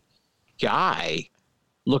this guy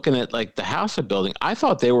looking at, like, the house they're building, I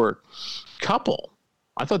thought they were couple.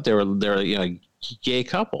 I thought they're gay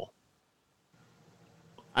couple.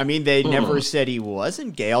 I mean, they never said he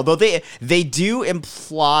wasn't gay, although they do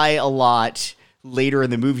imply a lot later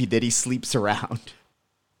in the movie that he sleeps around.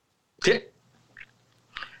 Okay.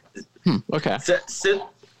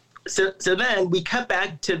 So then we cut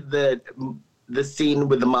back to the scene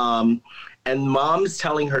with the mom, and Mom's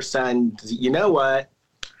telling her son, you know what?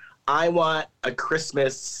 I want a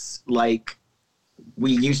Christmas like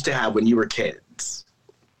we used to have when you were kids.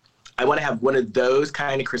 I want to have one of those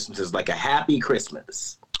kind of Christmases, like a happy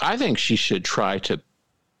Christmas. I think she should try to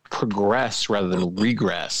progress rather than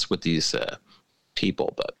regress with these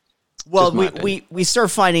people. But well, we start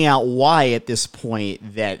finding out why at this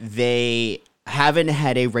point that they haven't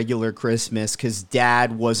had a regular Christmas because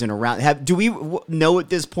Dad wasn't around. Do we know at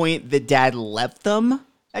this point that Dad left them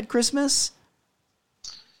at Christmas?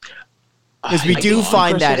 Because we do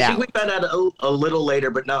find that out. I think we found out a little later,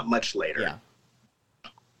 but not much later. Yeah.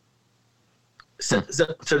 So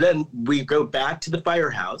then we go back to the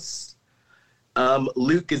firehouse.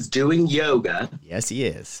 Luke is doing yoga. Yes, he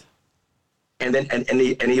is. And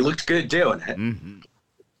he looked good doing it. Mm-hmm.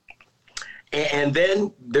 And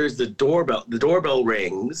then there's the doorbell. The doorbell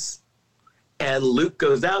rings, and Luke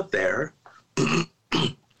goes out there,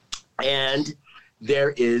 and there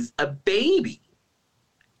is a baby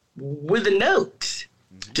with a note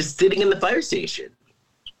just sitting in the fire station.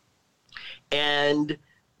 And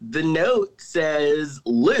the note says,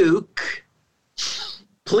 Luke,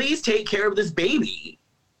 please take care of this baby.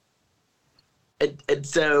 And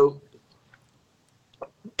so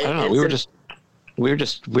I don't know. We were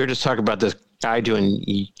just talking about this guy doing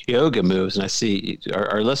yoga moves, and I see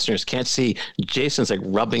our listeners can't see Jason's like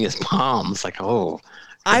rubbing his palms, like, oh,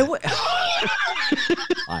 I would.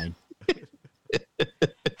 Fine.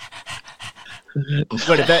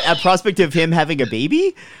 What, a prospect of him having a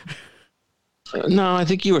baby? No, I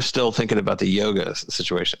think you were still thinking about the yoga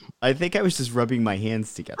situation. I think I was just rubbing my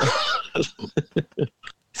hands together.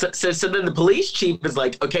 So then the police chief is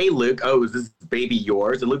like, okay, Luke, is this baby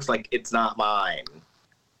yours? It looks like it's not mine.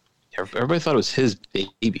 Everybody thought it was his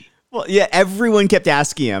baby. Well, yeah, everyone kept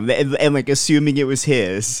asking him and like assuming it was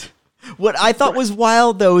his. What I thought was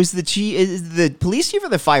wild though is the police chief or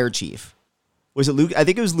the fire chief? Was it Luke? I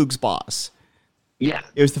think it was Luke's boss. Yeah.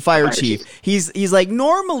 It was the fire chief. He's like,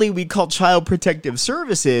 normally we call Child Protective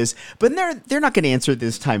Services, but they're not going to answer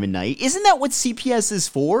this time of night. Isn't that what CPS is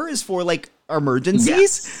for? Is for like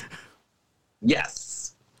emergencies?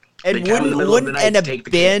 Yes. And wouldn't an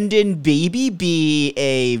abandoned baby be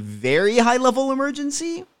a very high level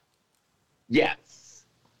emergency? Yes.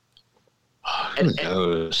 Who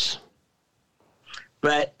knows?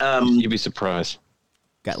 But you'd be surprised.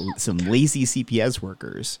 Got some lazy CPS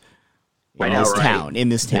workers. In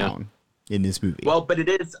this town, in this movie. Well, but it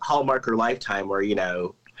is Hallmark or Lifetime, where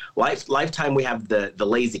Lifetime we have the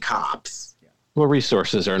lazy cops. Well,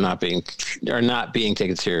 resources are not being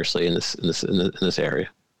taken seriously in this area.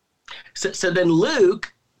 So then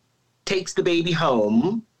Luke takes the baby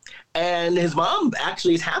home, and his mom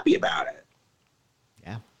actually is happy about it.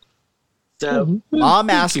 Yeah. So Mom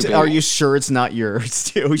asked, "Are you sure it's not yours?"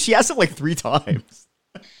 Too. She asked it like 3 times.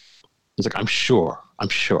 He's like, I'm sure.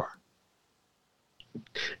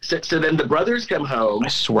 So then the brothers come home. I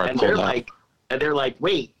swear, and they're like,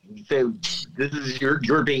 wait, so this is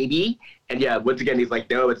your baby? And yeah, once again, he's like,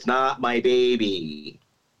 no, it's not my baby.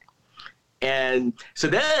 And so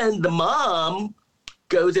then the mom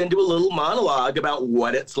goes into a little monologue about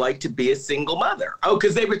what it's like to be a single mother. Oh,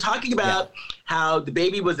 because they were talking about how the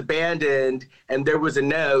baby was abandoned and there was a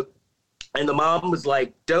note, and the mom was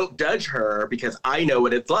like, don't judge her because I know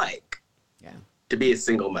what it's like to be a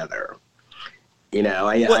single mother. You know,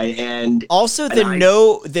 the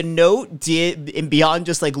note did, and beyond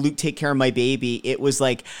just like, Luke, take care of my baby, it was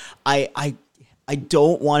like, I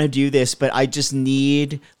don't want to do this, but I just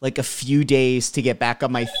need like a few days to get back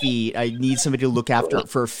on my feet. I need somebody to look after it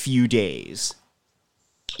for a few days.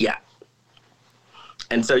 Yeah.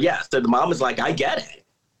 And so the mom was like, I get it.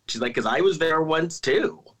 She's like, because I was there once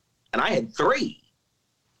too, and I had 3.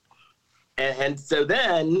 And so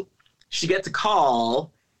then she gets a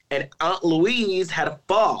call, and Aunt Louise had a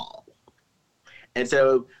fall. And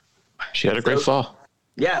so she had a great fall.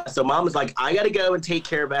 Yeah, so Mom was like, I got to go and take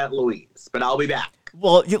care of Aunt Louise, but I'll be back.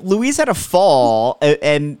 Well, Louise had a fall,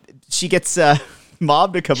 and she gets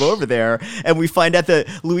Mom to come over there, and we find out that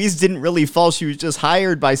Louise didn't really fall. She was just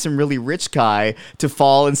hired by some really rich guy to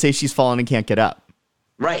fall and say she's fallen and can't get up.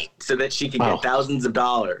 Right, so that she can get thousands of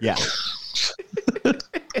dollars. Yeah.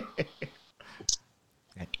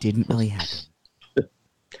 That didn't really happen.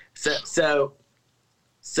 So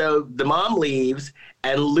the mom leaves,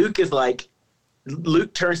 and Luke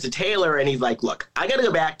turns to Taylor, and he's like, look, I got to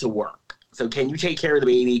go back to work. So can you take care of the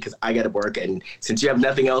baby? Because I got to work. And since you have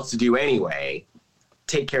nothing else to do anyway,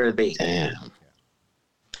 take care of the baby. Damn.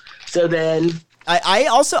 So then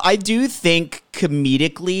I do think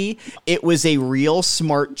comedically it was a real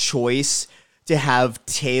smart choice to have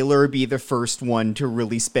Taylor be the first one to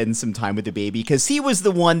really spend some time with the baby, because he was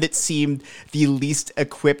the one that seemed the least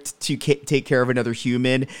equipped to take care of another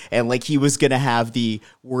human, and like he was going to have the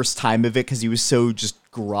worst time of it because he was so just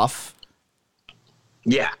gruff.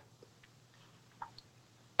 Yeah.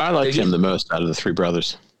 I liked him the most out of the 3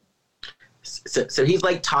 brothers. So he's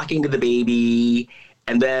like talking to the baby,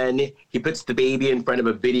 and then he puts the baby in front of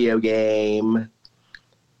a video game.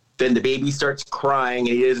 Then the baby starts crying,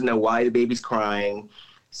 and he doesn't know why the baby's crying.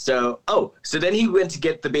 So then he went to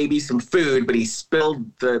get the baby some food, but he spilled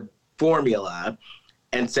the formula.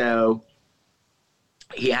 And so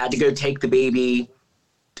he had to go take the baby.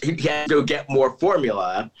 He had to go get more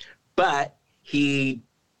formula, but he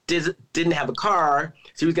didn't have a car,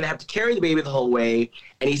 so he was going to have to carry the baby the whole way.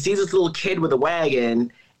 And he sees this little kid with a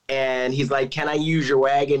wagon, and he's like, can I use your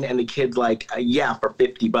wagon? And the kid's like, yeah, for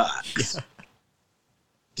 $50.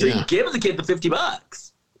 So he gives the kid the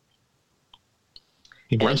 $50.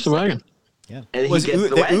 He rents the wagon. Yeah. And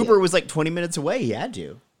the wagon. Uber was like 20 minutes away. He had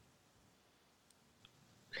to.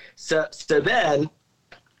 So then,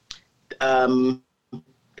 so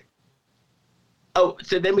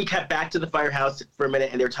then we cut back to the firehouse for a minute,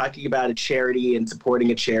 and they're talking about a charity and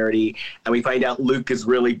supporting a charity, and we find out Luke is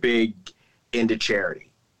really big into charity.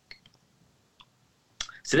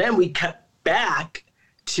 So then we cut back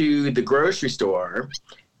to the grocery store,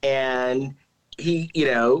 and he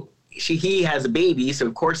has a baby, so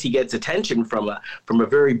of course he gets attention from a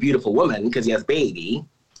very beautiful woman because he has a baby,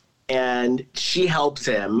 and she helps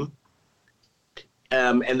him.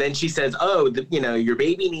 And then she says, your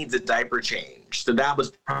baby needs a diaper change. So that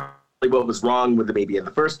was probably what was wrong with the baby in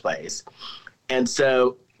the first place. And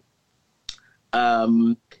so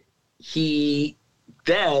he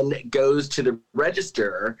then goes to the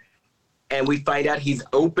register, and we find out he's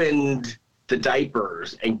opened the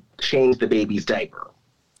diapers and changed the baby's diaper,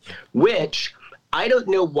 which I don't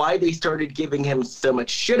know why they started giving him so much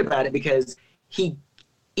shit about it, because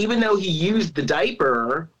even though he used the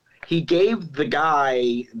diaper, he gave the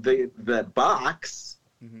guy the box,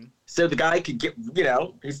 so the guy could get,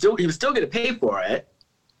 he was still going to pay for it.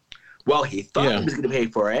 Well, he thought he was going to pay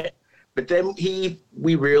for it, but then he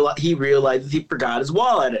realized he forgot his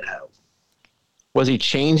wallet at home. Was he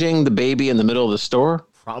changing the baby in the middle of the store?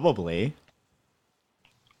 Probably.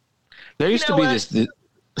 There used to be this.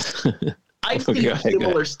 I've seen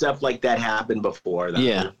similar stuff like that happen before, though.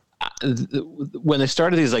 Yeah. When they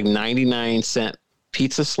started these like 99-cent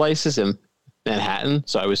pizza slices in Manhattan,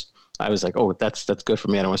 so I was like, oh, that's good for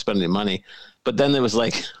me. I don't want to spend any money. But then there was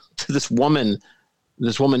like this woman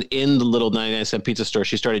in the little 99-cent pizza store.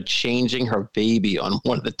 She started changing her baby on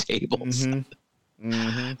one of the tables.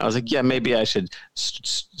 I was like, yeah, maybe I should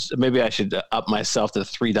up myself to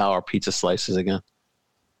 $3 pizza slices again.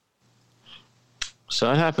 So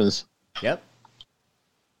it happens. Yep.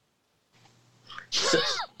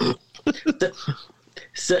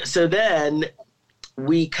 So then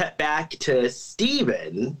we cut back to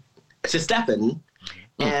Stefan,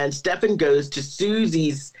 and Stefan goes to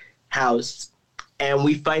Susie's house, and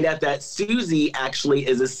we find out that Susie actually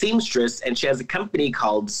is a seamstress, and she has a company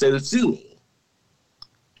called Sew Sumi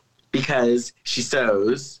because she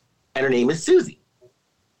sews, and her name is Susie.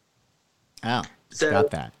 Oh, So-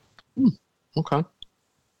 got that. Okay.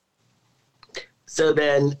 So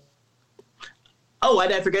then,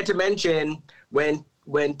 and I forget to mention when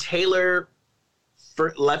Taylor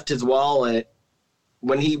left his wallet,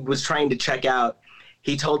 when he was trying to check out,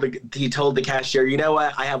 he told the cashier, "You know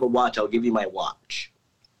what? I have a watch. I'll give you my watch."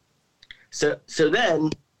 So then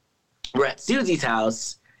we're at Susie's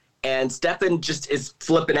house, and Stefan just is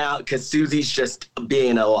flipping out because Susie's just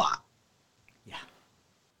being a lot. Yeah.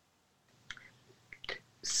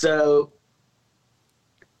 So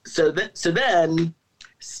then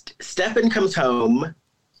Stefan comes home,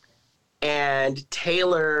 and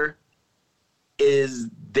Taylor is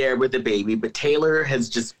there with the baby, but Taylor has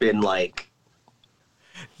just been like,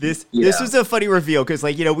 This Yeah. was a funny reveal because,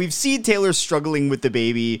 like, we've seen Taylor struggling with the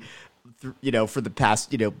baby, for the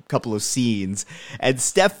past, couple of scenes. And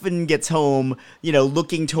Stefan gets home,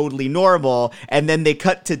 looking totally normal. And then they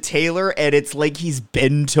cut to Taylor, and it's like he's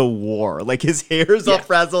been to war. Like, his hair's all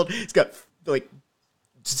frazzled. He's got, like,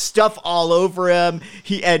 stuff all over him.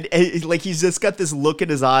 He's just got this look in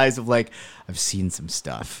his eyes of, like, I've seen some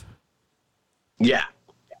stuff. yeah.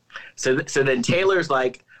 So then Taylor's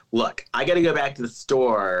like, "Look, I got to go back to the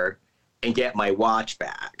store and get my watch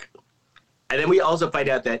back." And then we also find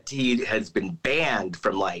out that he has been banned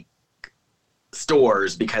from, like,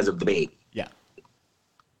 stores because of the baby. Yeah. Like,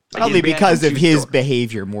 Probably he's banned because from of 2 his stores.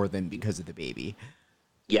 behavior more than because of the baby.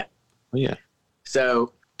 Yeah. Oh, yeah.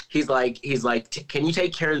 So he's like, "Can you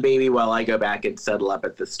take care of the baby while I go back and settle up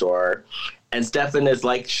at the store?" And Stefan is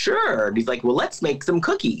like, "Sure." And he's like, "Well, let's make some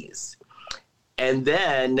cookies." And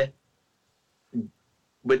then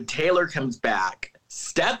when Taylor comes back,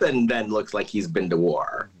 Stefan then looks like he's been to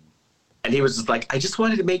war. And he was just like, "I just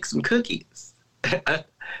wanted to make some cookies." What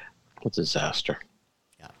a disaster.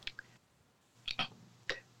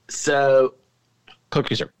 So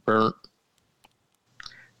Cookies are burnt.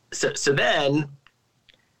 so then,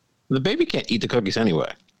 The baby can't eat the cookies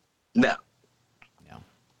anyway. no. No.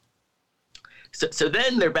 So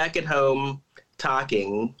then they're back at home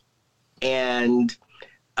talking, and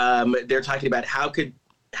they're talking about how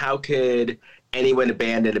could anyone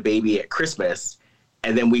abandon a baby at Christmas,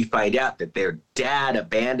 and then we find out that their dad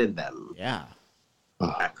abandoned them Yeah.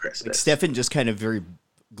 at Christmas. Like, Stefan just kind of very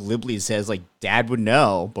glibly says, like, Dad would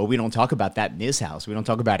know, but we don't talk about that in this house. We don't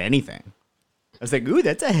talk about anything. I was like, ooh,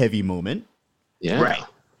 that's a heavy moment. Yeah. Right.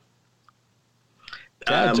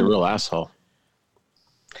 Dad's a real asshole.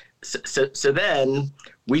 So then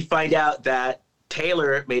we find out that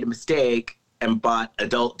Taylor made a mistake and bought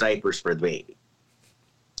adult diapers for the baby,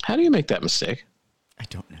 How do you make that mistake? I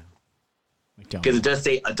don't know. I don't because know. it does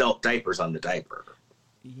say adult diapers on the diaper.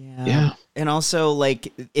 Yeah. And also,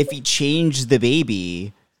 like, if he changed the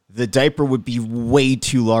baby, the diaper would be way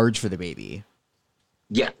too large for the baby.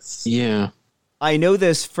 Yes. Yeah. I know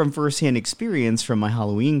this from firsthand experience from my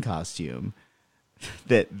Halloween costume,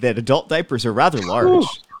 that adult diapers are rather large.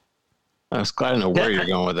 I was glad to know where you're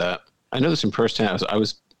going with that. I know this in firsthand. I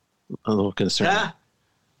was a little concerned, Ah,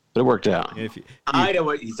 but it worked out. If you I know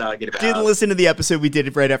what he's talking about. didn't listen to the episode we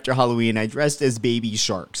did right after Halloween, I dressed as Baby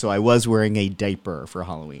Shark, so I was wearing a diaper for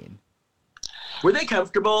Halloween. Were they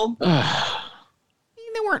comfortable?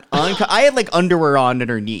 They weren't I had, like, underwear on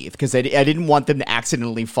underneath because I didn't want them to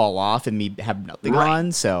accidentally fall off and me have nothing Right.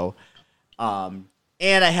 on. So, and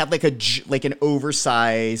I had like an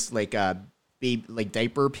oversized baby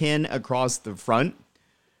diaper pin across the front,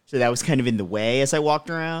 so that was kind of in the way as I walked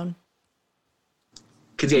around.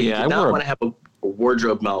 Because you I did not wore- want to have a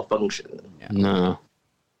wardrobe malfunction. No.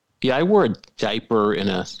 Yeah, I wore a diaper in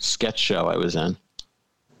a sketch show I was in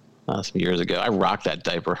some years ago. I rocked that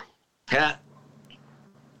diaper. Yeah.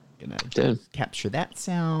 Gonna Did. capture that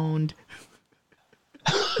sound.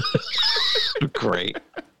 Great.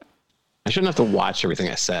 I shouldn't have to watch everything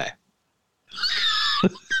I say.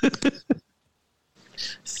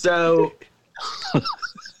 So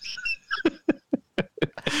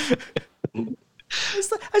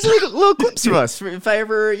I just like little clips from us if I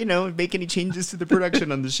ever make any changes to the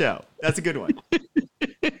production on the show. That's a good one.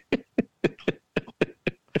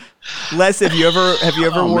 Les, have you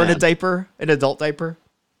ever worn a man. diaper, an adult diaper?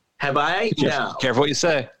 have I? No. Careful what you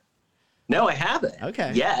say. No, I haven't.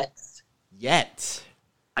 Okay. Yet. Yet.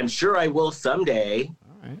 I'm sure I will someday.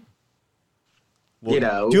 All right.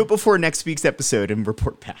 Do it before next week's episode and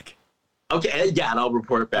report back. Okay, yeah, and I'll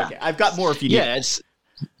report back. Okay, I've got more if you need. Yeah, it's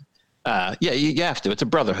you have to. It's a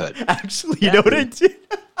brotherhood. Actually, you know what I did?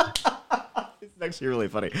 It's actually really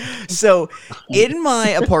funny. So, in my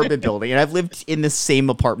apartment building, and I've lived in the same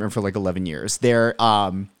apartment for like 11 years. There,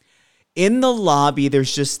 in the lobby,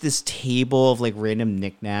 there's just this table of like random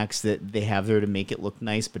knickknacks that they have there to make it look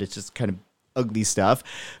nice, but it's just kind of ugly stuff.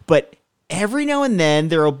 But every now and then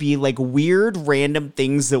there'll be like weird random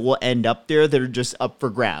things that will end up there that are just up for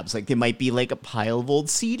grabs. Like they might be like a pile of old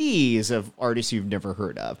CDs of artists you've never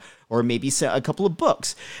heard of, or maybe a couple of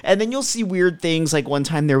books. And then you'll see weird things. Like one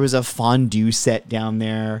time there was a fondue set down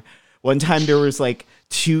there. One time there was like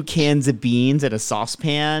 2 cans of beans and a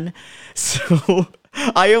saucepan. So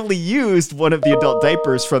I only used one of the adult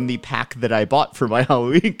diapers from the pack that I bought for my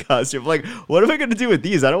Halloween costume. Like, what am I going to do with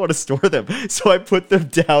these? I don't want to store them. So I put them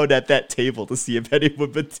down at that table to see if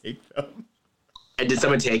anyone would take them. And did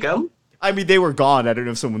someone take them? I mean, they were gone. I don't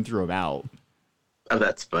know if someone threw them out. Oh,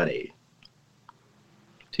 that's funny.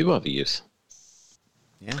 People have use.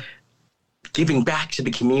 Yeah. Giving back to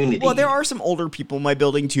the community. Well, there are some older people in my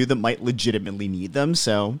building, too, that might legitimately need them.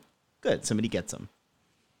 So, good. Somebody gets them.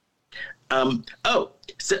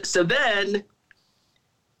 So then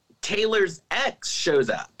Taylor's ex shows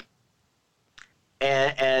up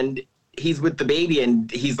and he's with the baby and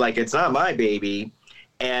he's like, it's not my baby.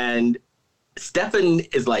 And Stefan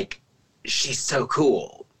is like, she's so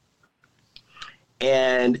cool.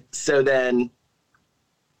 And so then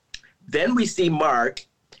we see Mark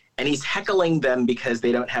and he's heckling them because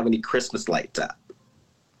they don't have any Christmas lights up.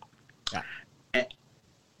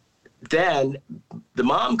 Then the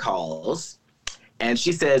mom calls and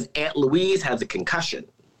she says, Aunt Louise has a concussion,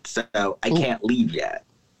 so I can't leave yet.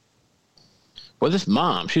 Well, this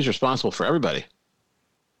mom, she's responsible for everybody.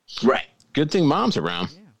 Right. Good thing mom's around.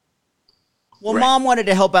 Yeah. Well, Right. Mom wanted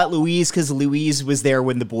to help out Louise because Louise was there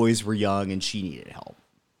when the boys were young and she needed help.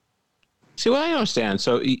 See, what I don't understand,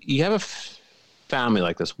 so you have a family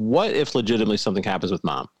like this. What if legitimately something happens with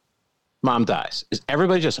mom? Mom dies. Is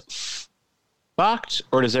everybody just fucked,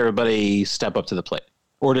 or does everybody step up to the plate?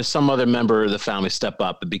 Or does some other member of the family step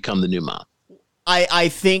up and become the new mom? I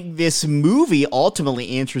think this movie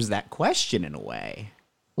ultimately answers that question in a way.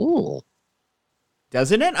 Ooh.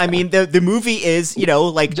 Doesn't it? I mean, the movie is,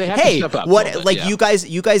 like, They have to hey, step up a what, little bit, like yeah.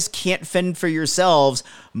 you guys can't fend for yourselves.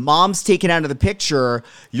 Mom's taken out of the picture.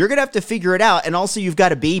 You're going to have to figure it out. And also you've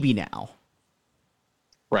got a baby now.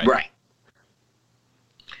 Right. Right.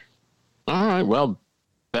 All right. Well,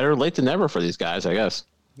 better late than never for these guys, I guess.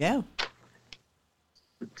 Yeah.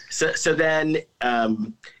 So then,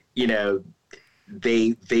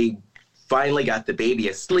 they finally got the baby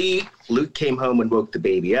asleep. Luke came home and woke the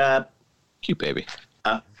baby up. Cute baby.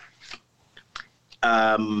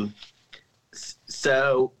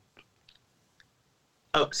 So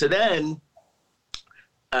then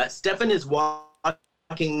Stefan is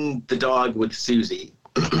walking the dog with Susie.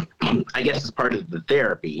 I guess as part of the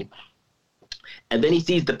therapy. And then he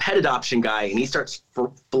sees the pet adoption guy and he starts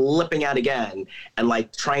flipping out again and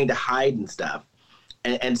like trying to hide and stuff.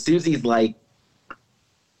 And Susie's like,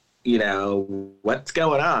 what's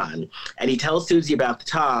going on? And he tells Susie about the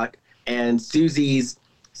talk and Susie's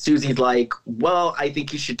like, well, I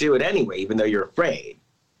think you should do it anyway, even though you're afraid.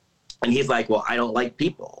 And he's like, well, I don't like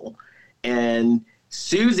people. And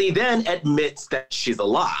Susie then admits that she's a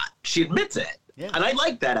lot. She admits it. Yeah. And I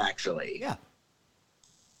like that, actually. Yeah.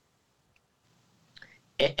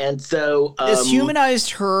 And so This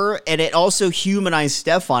humanized her, and it also humanized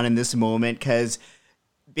Stefan in this moment, because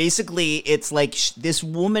basically it's like this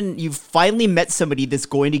woman, you've finally met somebody that's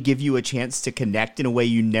going to give you a chance to connect in a way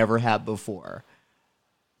you never have before.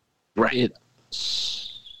 right. It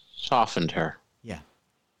softened her. Yeah.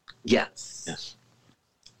 Yes. Yes.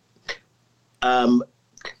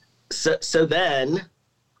 So then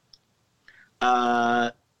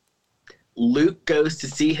Luke goes to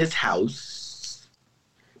see his house.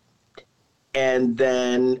 And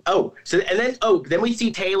then then we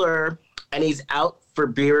see Taylor and he's out for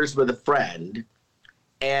beers with a friend.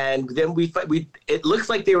 And then it looks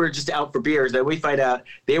like they were just out for beers. Then we find out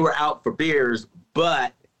they were out for beers,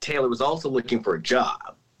 but Taylor was also looking for a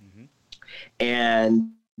job. Mm-hmm.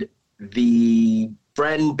 And the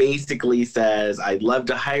friend basically says, I'd love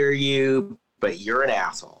to hire you, but you're an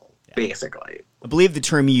asshole, basically. I believe the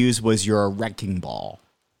term you used was you're a wrecking ball.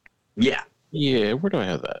 Yeah. Yeah, where do I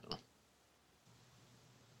have that?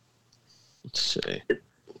 Let's see.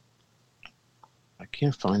 I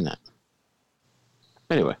can't find that.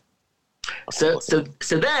 Anyway. So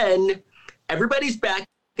then everybody's back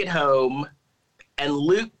at home. And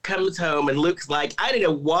Luke comes home, and Luke's like, I don't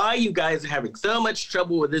know why you guys are having so much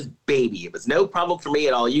trouble with this baby. It was no problem for me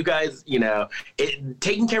at all. You guys,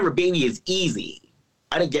 taking care of a baby is easy.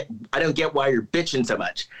 I don't get why you're bitching so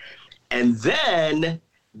much. And then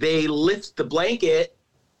they lift the blanket,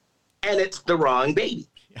 and it's the wrong baby.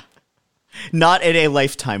 Yeah. Not in a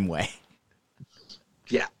Lifetime way.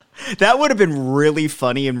 Yeah. That would have been really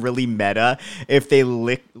funny and really meta if they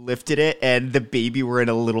lifted it and the baby were in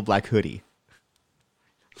a little black hoodie.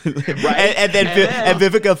 Right. and then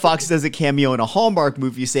Vivica Fox does a cameo in a Hallmark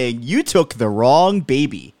movie saying, "You took the wrong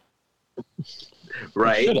baby."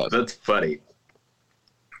 Right. That's funny.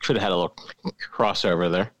 Should have had a little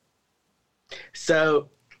crossover there. So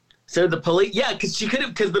the police, yeah, because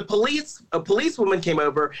a policewoman came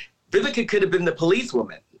over. Vivica could have been the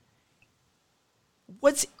policewoman.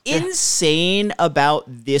 What's insane about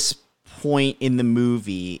this point in the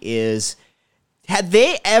movie is, had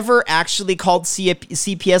they ever actually called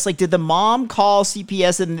CPS? Like, did the mom call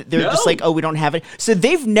CPS and they're just like, oh, we don't have it? So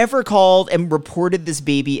they've never called and reported this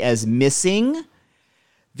baby as missing.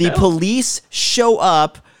 The police show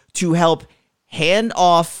up to help hand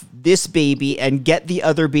off this baby and get the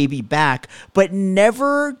other baby back, but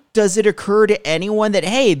never does it occur to anyone that,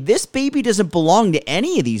 hey, this baby doesn't belong to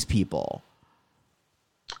any of these people.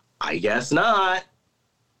 I guess not.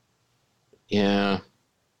 Yeah.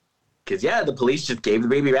 Because, the police just gave the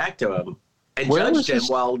baby back to him and judged him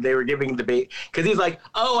while they were giving the baby. Because he's like,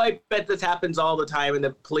 oh, I bet this happens all the time. And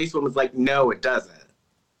the policewoman's like, no, it doesn't.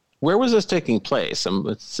 Where was this taking place?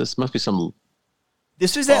 This must be some...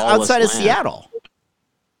 This was outside of Seattle.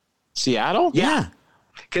 Seattle? Yeah.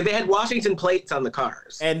 Because they had Washington plates on the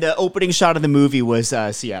cars. And the opening shot of the movie was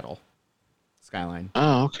Seattle skyline.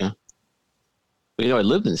 Oh, okay. Well, I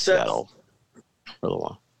lived in Seattle for a little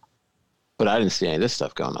while. But I didn't see any of this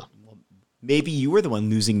stuff going on. Well, maybe you were the one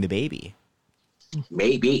losing the baby.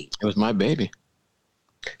 Maybe. It was my baby.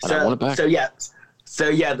 I want it back. So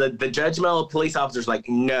the judgmental police officer's like,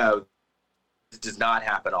 no, this does not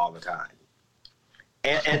happen all the time.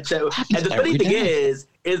 And the funny thing is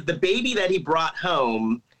the baby that he brought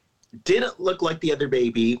home didn't look like the other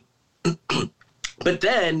baby. But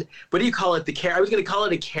then, what do you call it? I was going to call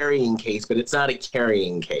it a carrying case, but it's not a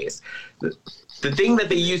carrying case. The thing that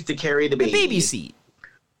they used to carry the baby. The baby seat.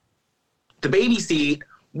 The baby seat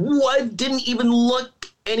didn't even look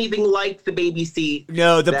anything like the baby seat.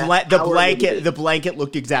 No, the blanket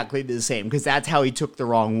looked exactly the same, because that's how he took the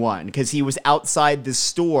wrong one. Because he was outside the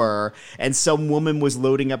store and some woman was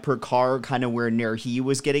loading up her car kind of where near he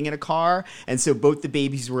was getting in a car, and so both the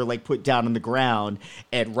babies were like put down on the ground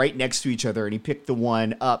and right next to each other, and he picked the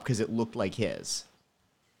one up because it looked like his.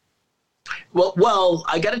 Well,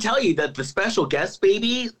 I got to tell you that the special guest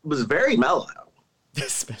baby was very mellow. The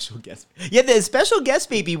special guest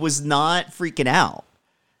baby was not freaking out.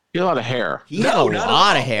 He had a lot of hair. He had a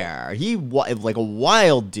lot of hair. He like a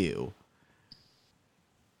wild dude.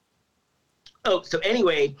 Oh, so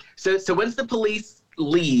anyway, so once the police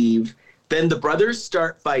leave, then the brothers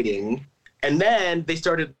start fighting, and then they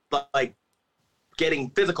started like getting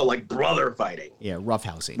physical, like brother fighting. Yeah,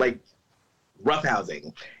 roughhousing. Like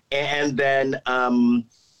roughhousing, and then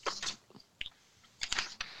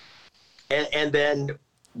and then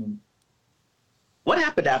what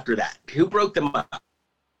happened after that? Who broke them up?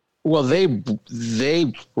 Well, they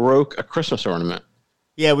broke a Christmas ornament.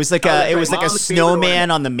 Yeah, it was like a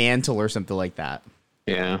snowman on the mantle or something like that.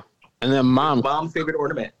 Yeah, and then mom's favorite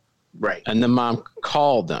ornament, right? And then mom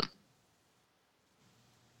called them.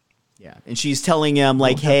 Yeah, and she's telling him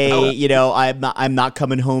like, "Hey, I'm not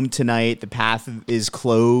coming home tonight. The path is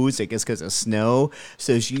closed, I guess, because of snow.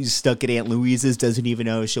 So she's stuck at Aunt Louise's. Doesn't even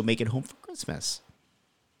know she'll make it home for Christmas."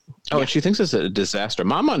 Oh, yeah. And she thinks it's a disaster.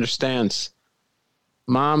 Mom understands.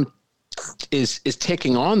 Mom is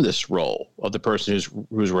taking on this role of the person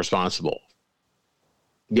who's responsible.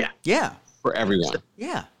 Yeah. For everyone.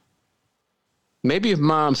 Yeah. Maybe if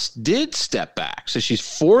mom did step back, so she's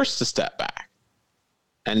forced to step back,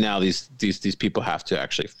 and now these people have to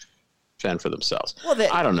actually fend for themselves. Well,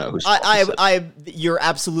 I don't know. You're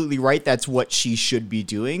absolutely right. That's what she should be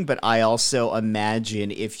doing. But I also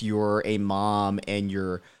imagine if you're a mom and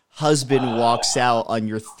your husband walks out on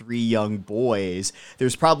your 3 young boys,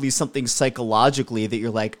 there's probably something psychologically that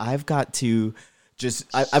you're like, I've got to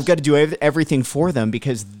do everything for them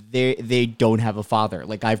because they don't have a father.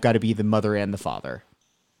 Like, I've got to be the mother and the father.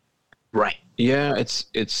 Right. Yeah,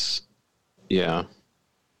 it's yeah.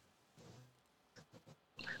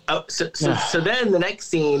 Oh, so then the next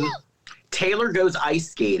scene, Taylor goes ice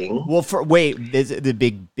skating. Well, this is the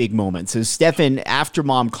big moment. So Stefan, after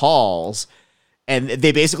mom calls, And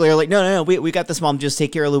they basically are like, no, we got this, Mom. Just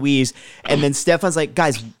take care of Louise. And then Stefan's like,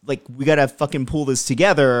 guys, like, we got to fucking pull this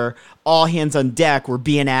together. All hands on deck. We're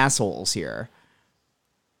being assholes here.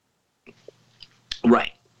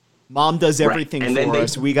 Right. Mom does everything and for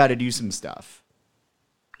us. We got to do some stuff.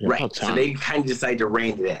 Right. So they kind of decide to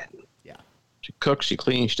rein it in. Yeah. She cooks, she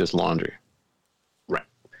cleans, she does laundry. Right.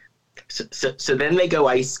 So then they go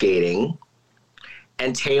ice skating,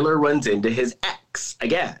 and Taylor runs into his ex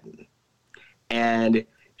again. And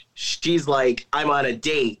she's like, I'm on a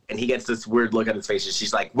date. And he gets this weird look on his face. And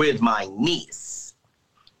she's like, with my niece.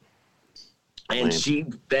 And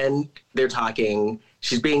they're talking.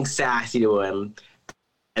 She's being sassy to him.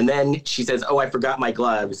 And then she says, oh, I forgot my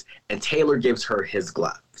gloves. And Taylor gives her his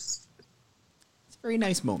gloves. It's a very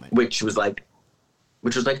nice moment. Which was like,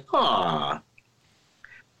 aw.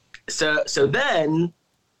 So then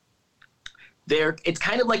it's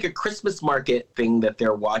kind of like a Christmas market thing that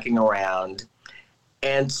they're walking around.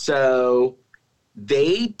 And so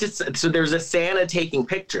so there's a Santa taking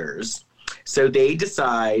pictures. So they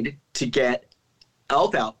decide to get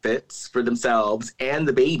elf outfits for themselves and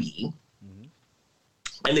the baby. Mm-hmm.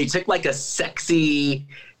 And they took like a sexy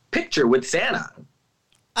picture with Santa.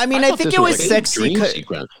 I mean, I think it was sexy.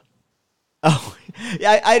 Oh,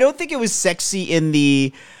 I don't think it was sexy in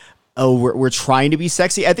the, we're trying to be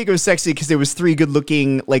sexy. I think it was sexy because there was 3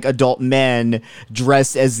 good-looking, like, adult men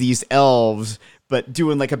dressed as these elves, but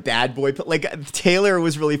doing like a bad boy. Like, Taylor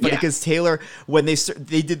was really funny because Taylor, when they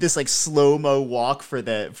did this like slow-mo walk for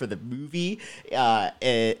the movie,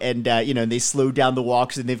 and they slowed down the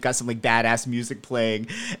walks, and they've got some like badass music playing,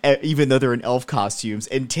 even though they're in elf costumes.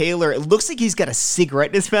 And Taylor, it looks like he's got a cigarette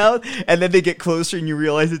in his mouth, and then they get closer and you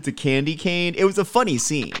realize it's a candy cane. It was a funny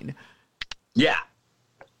scene. Yeah.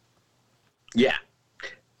 Yeah.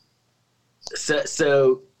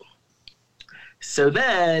 So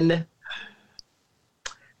then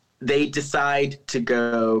they decide to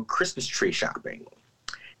go Christmas tree shopping.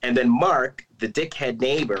 And then Mark, the dickhead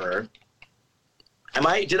neighbor,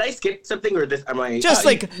 did I skip something or this?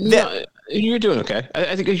 No, you're doing okay.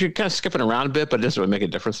 I think you're kind of skipping around a bit, but it doesn't really make a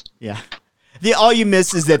difference. Yeah. All you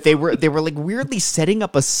miss is that they were like weirdly setting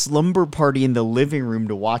up a slumber party in the living room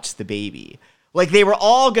to watch the baby. Like they were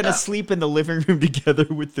all going to sleep in the living room together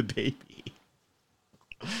with the baby.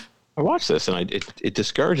 I watched this and it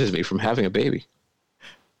discourages me from having a baby.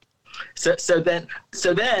 So then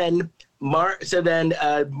Mark,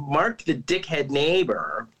 the dickhead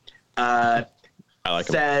neighbor,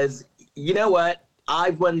 says, you know what?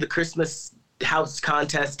 I've won the Christmas house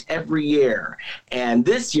contest every year, and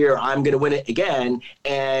this year I'm going to win it again,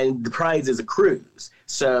 and the prize is a cruise.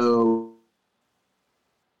 So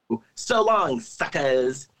long,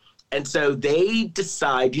 suckers. And so they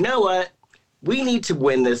decide, you know what? We need to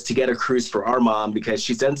win this to get a cruise for our mom because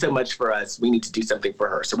she's done so much for us. We need to do something for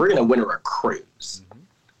her. So we're going to win her a cruise.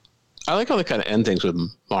 I like how they kind of end things with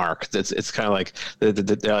Mark. It's kind of like they're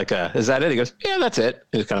like, "Is that it?" He goes, "Yeah, that's it."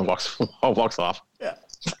 And he kind of walks off. Yeah.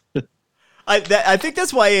 I think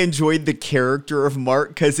that's why I enjoyed the character of Mark,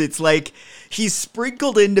 because it's like he's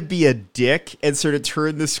sprinkled in to be a dick and sort of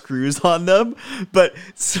turn the screws on them, but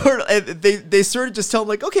sort of they sort of just tell him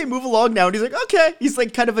like, "Okay, move along now," and he's like, "Okay." He's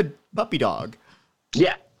like kind of a puppy dog.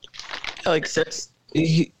 Yeah, like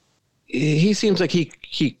he seems like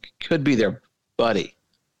he could be their buddy,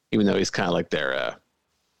 even though he's kind of like their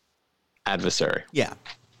adversary. Yeah.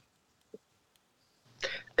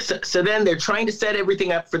 So then they're trying to set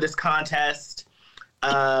everything up for this contest.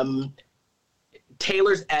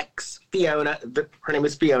 Taylor's ex, Fiona, her name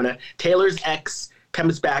is Fiona. Taylor's ex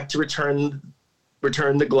comes back to return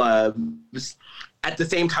the gloves at the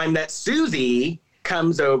same time that Susie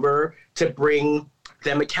comes over to bring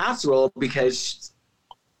them a casserole because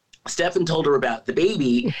Stefan told her about the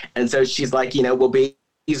baby. And so she's like, well,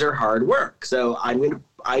 babies are hard work. So I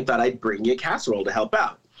thought I'd bring you a casserole to help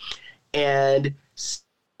out. And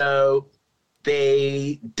so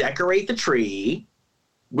they decorate the tree,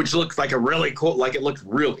 which looks like it looks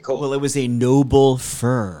really cool. Well, it was a noble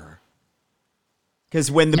fir. Because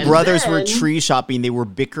when the brothers were tree shopping, they were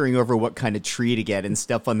bickering over what kind of tree to get, and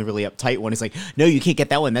Stefan, the really uptight one, is like, no, you can't get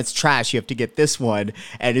that one. That's trash. You have to get this one.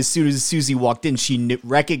 And as soon as Susie walked in, she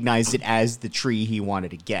recognized it as the tree he wanted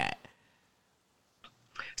to get.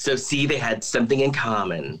 So see, they had something in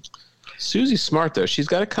common. Susie's smart, though. She's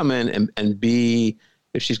got to come in and be...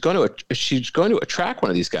 If she's going to attract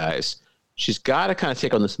one of these guys, she's got to kind of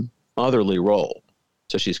take on this motherly role.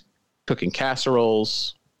 So she's cooking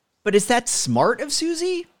casseroles. But is that smart of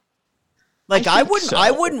Susie? Like I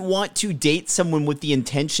wouldn't want to date someone with the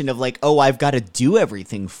intention of like, oh, I've got to do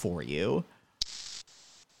everything for you.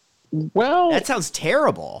 Well, that sounds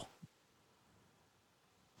terrible.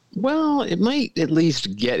 Well, it might at least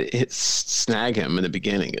snag him in the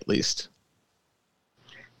beginning, at least.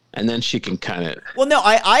 And then she can kind of. Well, no,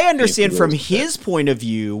 I understand from his point of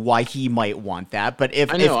view why he might want that, but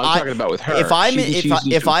I'm talking about with her.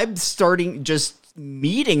 If I'm starting just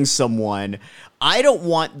meeting someone, I don't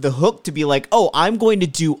want the hook to be like, oh, I'm going to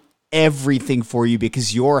do everything for you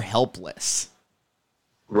because you're helpless.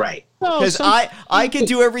 Right. Because I can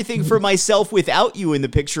do everything for myself without you in the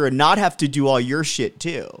picture and not have to do all your shit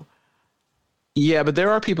too. Yeah, but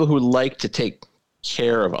there are people who like to take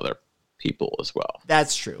care of other people as well.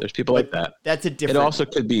 That's true. There's people like that. That's a different. It also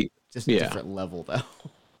could be just a different level, though.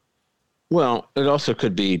 Well, it also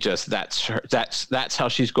could be just that's how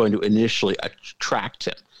she's going to initially attract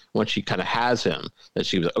him. Once she kind of has him, that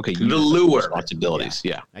she was okay. The lure responsibilities,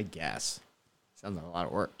 yeah. I guess sounds like a lot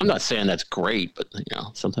of work. I'm not saying that's great, but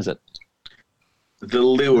sometimes that. The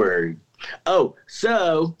lure. Oh,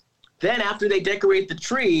 so then after they decorate the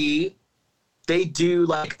tree, they do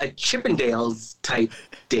like a Chippendales type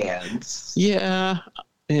dance. Yeah.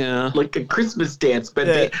 Like a Christmas dance,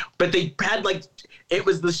 but they had like it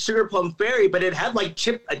was the Sugar Plum Fairy, but it had like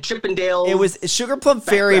a Chippendales. It was Sugar Plum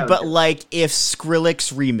Fairy, but like if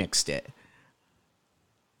Skrillex remixed it.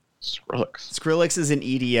 Skrillex is an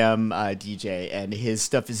EDM DJ, and his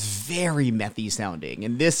stuff is very methy sounding.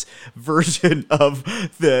 And this version of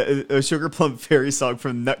the Sugar Plum Fairy song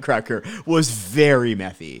from Nutcracker was very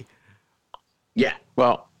methy. Yeah.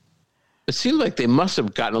 Well, it seemed like they must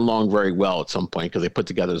have gotten along very well at some point because they put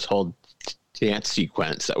together this whole dance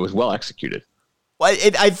sequence that was well executed. Well,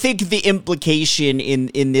 I think the implication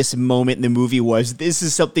in this moment in the movie was this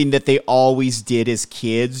is something that they always did as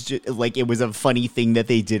kids. Like it was a funny thing that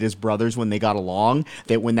they did as brothers when they got along,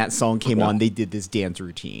 that when that song came on, they did this dance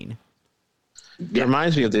routine. It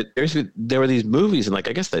reminds me of there were these movies in like,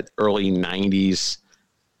 I guess the early 90s,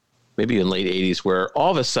 maybe even late 80s, where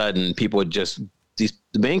all of a sudden people would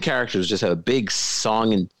the main characters just have a big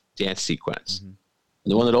song and dance sequence. Mm-hmm.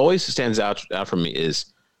 And the one that always stands out for me is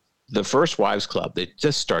the First Wives Club. They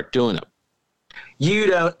just start doing it. You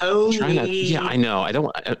don't own me. Yeah, I know.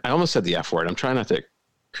 I almost said the F word. I'm trying not to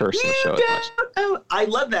curse in the show as much. I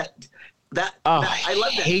love that. I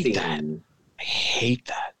love that hate scene. that. I hate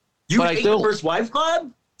that. You hate the First Wives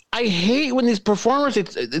Club? I hate when these performers,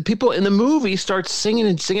 people in the movie start singing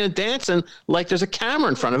and dancing like there's a camera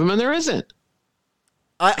in front of them and there isn't.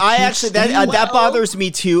 I actually, that bothers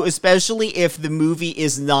me too, especially if the movie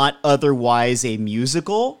is not otherwise a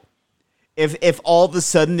musical. If all of a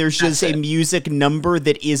sudden there's just a music number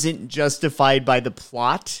that isn't justified by the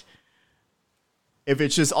plot. If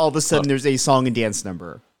it's just all of a sudden there's a song and dance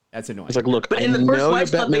number. That's annoying. It's like, look, but in the First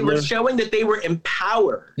Wives Club, they were showing that they were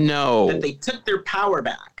empowered. No. That they took their power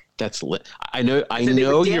back. That's lit. I know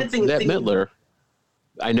you're Bette Midler.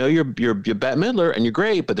 I know you're Bette Midler and you're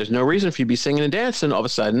great, but there's no reason for you to be singing and dancing all of a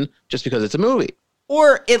sudden just because it's a movie.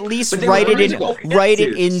 Or at least write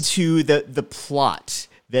it into the plot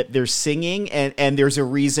that they're singing and there's a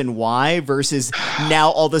reason why versus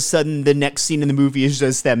now all of a sudden the next scene in the movie is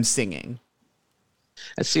just them singing.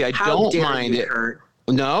 And see, I don't mind it. Kurt.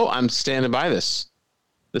 No, I'm standing by this.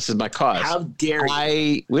 This is my cause. How dare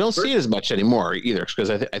you? We don't see it as much anymore either because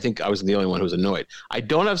I think I was the only one who was annoyed. I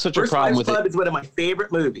don't have such a problem with it. First Wives Club is one of my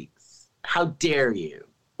favorite movies. How dare you?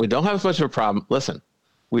 We don't have as much of a problem. Listen,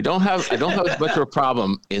 I don't have as much of a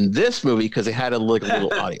problem in this movie because it had a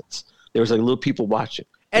little audience. There was like little people watching.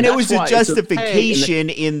 And it was a justification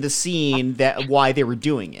in the scene that why they were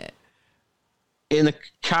doing it. In the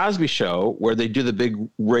Cosby Show, where they do the big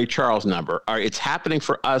Ray Charles number, it's happening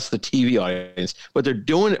for us, the TV audience, but they're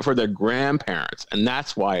doing it for their grandparents, and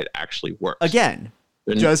that's why it actually works. Again,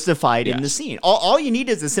 justified in the scene. All you need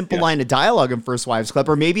is a simple line of dialogue in First Wives Club,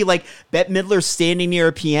 or maybe like Bette Midler standing near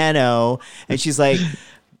a piano, and she's like,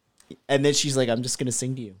 and then she's like, "I'm just gonna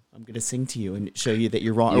sing to you. I'm gonna sing to you and show you that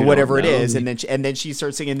you're wrong," or whatever it is, and then she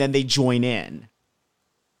starts singing, and then they join in.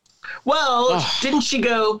 Well, didn't she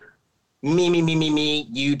go? Me,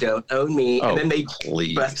 you don't own me. And then they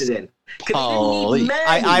busted in.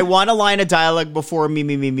 I want a line of dialogue before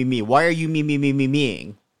me. Why are you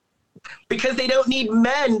meing? Because they don't need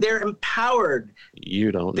men. They're empowered.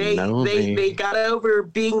 You don't know me. They got over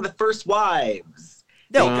being the first wives.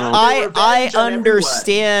 No, I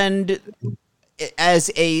understand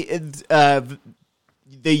as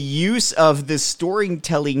the use of the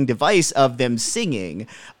storytelling device of them singing.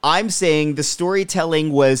 I'm saying the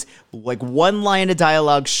storytelling was like one line of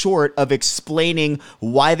dialogue short of explaining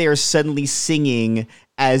why they're suddenly singing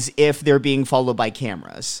as if they're being followed by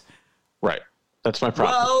cameras. Right. That's my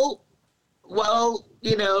problem. Well,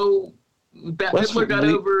 Bette Midler got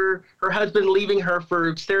over her husband leaving her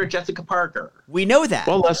for Sarah Jessica Parker. We know that.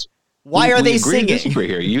 Well, Les, why are they singing?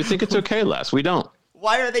 Here, you think it's okay, Les? We don't.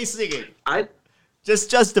 Why are they singing? I just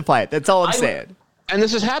justify it. That's all I'm saying. And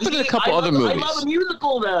this has happened in a couple other movies. I love a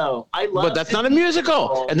musical, though. But that's not a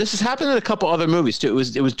musical. And this has happened in a couple other movies too.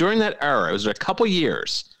 It was during that era. It was a couple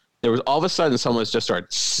years. There was all of a sudden someone's just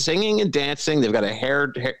started singing and dancing. They've got a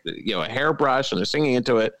hairbrush, and they're singing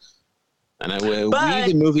into it. And we,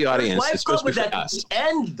 the movie audience, is supposed to be at the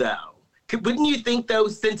end, though. Wouldn't you think, though,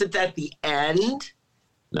 since it's at the end,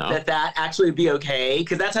 that actually would be okay?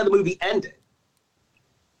 Because that's how the movie ended.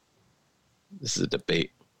 This is a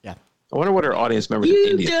debate. Yeah. I wonder what our audience members.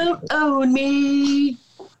 You don't own me.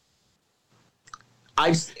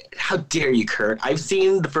 How dare you, Kurt? I've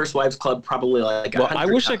seen the First Wives Club probably like. Well, I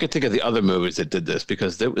wish I could think of the other movies that did this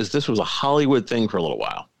because this was a Hollywood thing for a little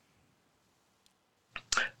while.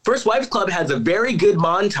 First Wives Club has a very good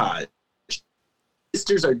montage.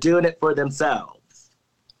 Sisters are doing it for themselves.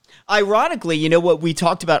 Ironically, you know what we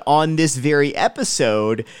talked about on this very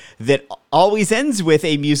episode that always ends with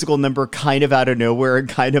a musical number kind of out of nowhere and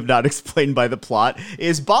kind of not explained by the plot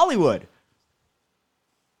is Bollywood.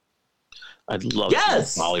 I'd love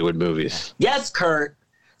Bollywood movies. Yes, Kurt.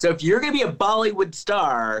 So if you're going to be a Bollywood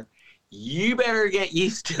star, you better get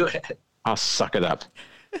used to it. I'll suck it up.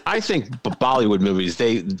 I think Bollywood movies,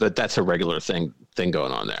 but that's a regular thing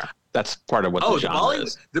going on there. That's part of what the genre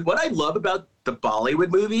is. What I love about the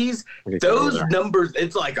Bollywood movies, those numbers,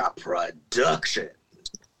 it's like a production.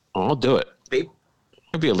 Oh, I'll do it.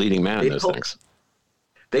 I'd be a leading man in those things.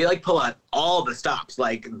 They like pull out all the stops.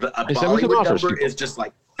 Like a Bollywood number is just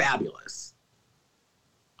like fabulous.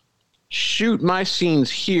 Shoot my scenes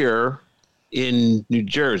here in New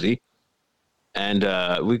Jersey, and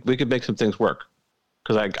we could make some things work.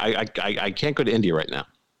 Because I can't go to India right now.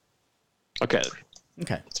 Okay.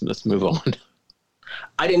 Let's move on.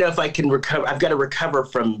 I don't know if I can recover. I've got to recover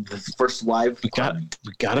from the First Wives. We got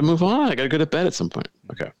to move on. I got to go to bed at some point.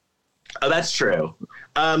 Okay. Oh, that's true.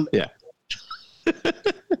 Yeah.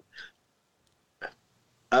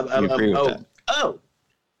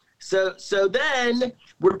 So then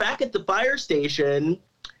we're back at the fire station,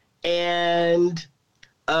 and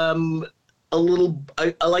a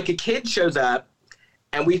kid shows up.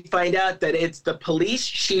 And we find out that it's the police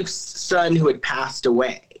chief's son who had passed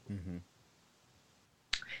away. Mm-hmm.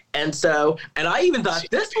 And I even thought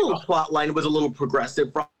this little plot line was a little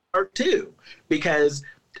progressive for part two, because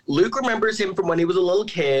Luke remembers him from when he was a little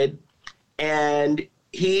kid, and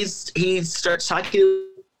he starts talking to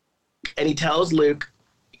Luke, and he tells Luke,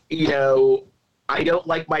 I don't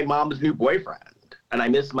like my mom's new boyfriend, and I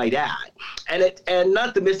miss my dad. And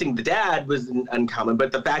not the missing the dad was uncommon,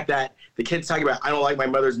 but the fact that the kid's talking about, I don't like my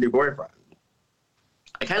mother's new boyfriend.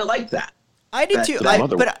 I kind of liked that. I did too.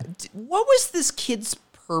 But what was this kid's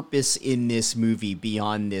purpose in this movie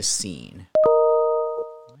beyond this scene?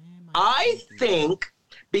 I think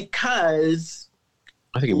because...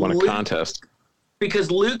 I think he won a contest.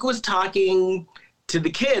 Because Luke was talking to the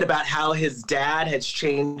kid about how his dad has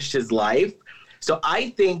changed his life. So I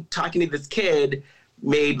think talking to this kid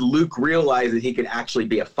made Luke realize that he could actually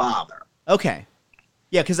be a father. Okay.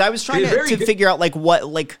 Yeah, because I was trying to figure out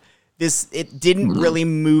it didn't really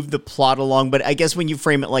move the plot along, but I guess when you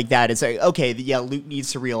frame it like that, it's like, okay, yeah, Luke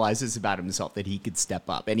needs to realize this about himself, that he could step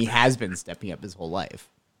up, and he has been stepping up his whole life.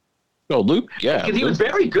 Oh, Luke, yeah. Because he was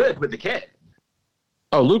very good with the kid.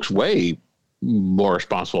 Oh, Luke's way more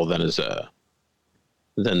responsible than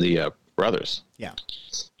the brothers. Yeah.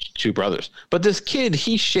 Two brothers. But this kid,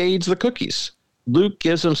 he shades the cookies. Luke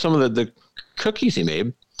gives him some of the cookies he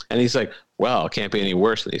made, and he's like, well, it can't be any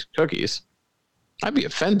worse than these cookies. I'd be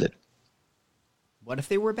offended. What if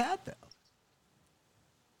they were bad, though?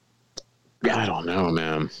 Yeah, I don't know,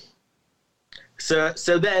 man. So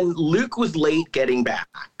then Luke was late getting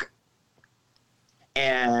back,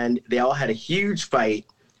 and they all had a huge fight,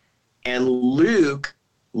 and Luke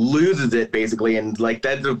loses it, basically, and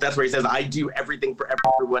that's where he says, I do everything for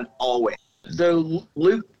everyone always. So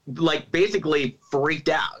Luke basically freaked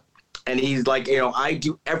out, and he's like, I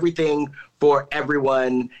do everything for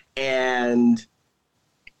everyone, and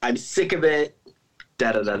I'm sick of it,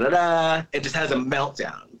 da-da-da-da-da. It just has a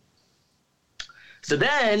meltdown. So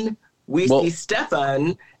then we see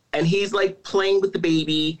Stefan, and he's playing with the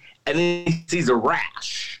baby, and then he sees a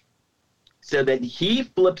rash. So then he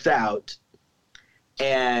flips out,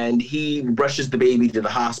 and he rushes the baby to the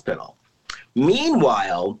hospital.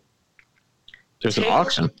 Meanwhile, there's an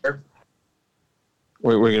auction.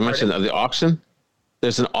 We're going to mention the auction?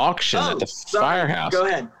 There's an auction at the firehouse. Go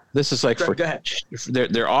ahead. This is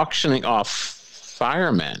they're auctioning off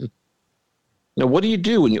firemen Now, what do you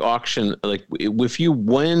do when you auction? Like, if you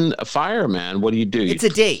win a fireman, what do you do? It's a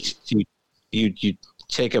date. You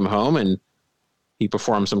take him home and he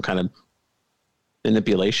performs some kind of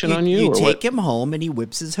manipulation on you? You take him home and he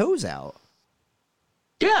whips his hose out.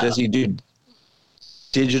 Yeah. Does he do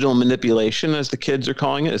digital manipulation, as the kids are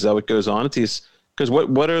calling it? Is that what goes on at these? Because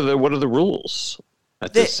what are the rules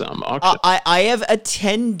at this auction? I have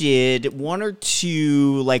attended one or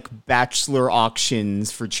two like bachelor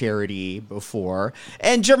auctions for charity before,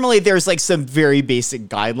 and generally there's like some very basic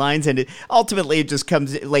guidelines, and ultimately it just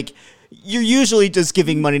comes like you're usually just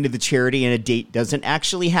giving money to the charity, and a date doesn't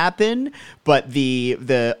actually happen, but the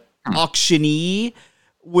auctionee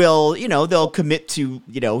will, they'll commit to,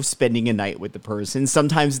 spending a night with the person.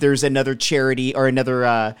 Sometimes there's another charity or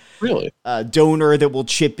another donor that will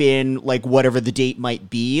chip in, like, whatever the date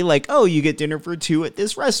might be. Like, oh, you get dinner for two at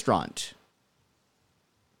this restaurant.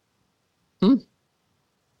 All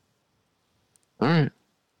right.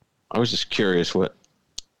 I was just curious what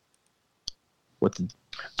the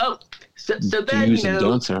so then, do's and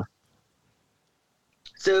don'ts are.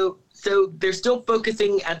 So they're still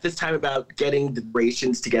focusing at this time about getting the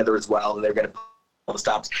rations together as well, and they're going to pull all the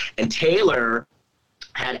stops. And Taylor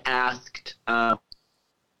had asked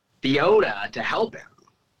Fiona to help him,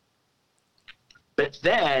 but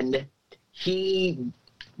then he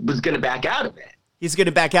was going to back out of it. He's going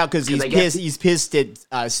to back out because he's pissed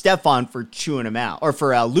at Stefan for chewing him out, or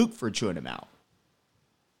for Luke for chewing him out.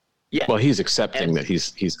 Yeah. Well, he's accepting that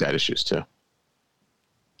he's got issues too.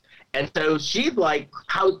 And so she's like,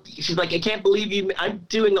 I can't believe you, I'm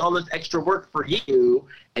doing all this extra work for you,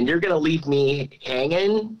 and you're going to leave me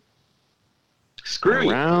hanging? Screw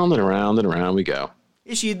you. Around and around and around we go.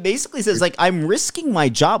 She basically says, like, I'm risking my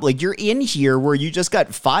job. Like, you're in here where you just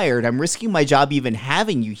got fired. I'm risking my job even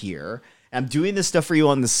having you here. I'm doing this stuff for you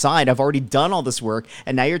on the side. I've already done all this work,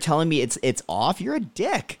 and now you're telling me it's off? You're a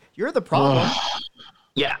dick. You're the problem.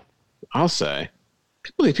 Yeah. I'll say.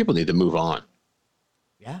 People need to move on.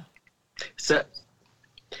 Yeah. So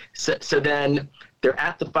then they're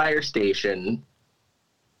at the fire station.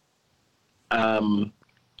 So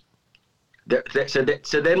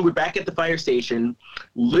then we're back at the fire station.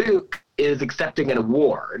 Luke is accepting an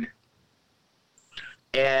award,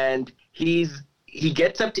 and he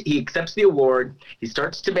accepts the award. He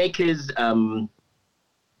starts to make his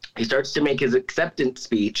acceptance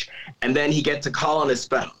speech, and then he gets a call on his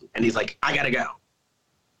phone, and he's like, "I gotta go,"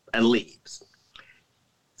 and leaves.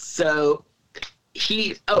 So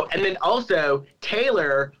and then also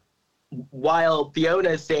Taylor, while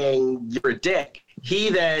Fiona's saying you're a dick, he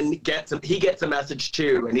then gets a message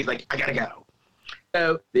too, and he's like, I gotta go.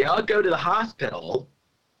 So they all go to the hospital,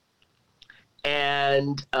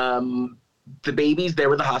 and the baby's there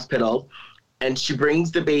with the hospital, and she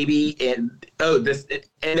brings the baby in. And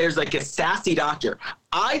there's like a sassy doctor.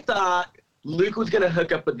 I thought Luke was gonna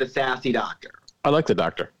hook up with the sassy doctor. I like the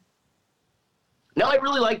doctor. No, I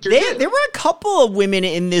really liked her. There were a couple of women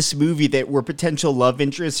in this movie that were potential love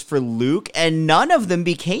interests for Luke, and none of them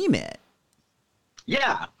became it.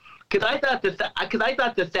 Yeah, because I thought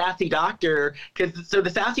the sassy doctor. So the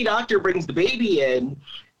sassy doctor brings the baby in,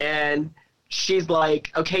 and she's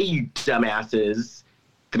like, "Okay, you dumbasses,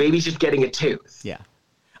 the baby's just getting a tooth." Yeah.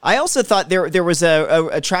 I also thought there was a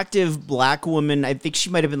attractive black woman. I think she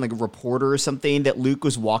might have been like a reporter or something, that Luke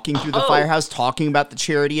was walking through the firehouse talking about the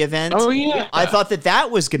charity event. Oh, yeah. I thought that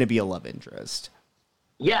was going to be a love interest.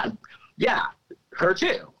 Yeah, her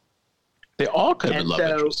too. They all could have been love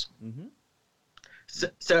interests. Mm-hmm.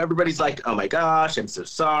 So everybody's like, "Oh my gosh, I'm so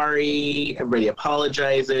sorry." Everybody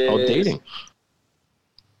apologizes. Oh, dating.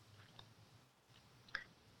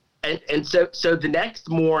 And so the next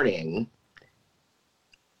morning,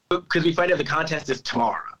 because we find out the contest is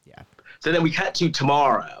tomorrow. Yeah. So then we cut to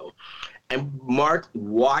tomorrow, and Mark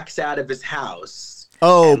walks out of his house.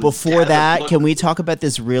 Oh, before that, can we talk about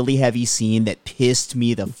this really heavy scene that pissed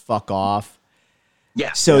me the fuck off?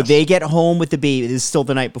 Yeah. So they get home with the baby. This is still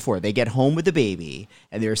the night before. They get home with the baby,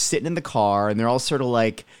 and they're sitting in the car, and they're all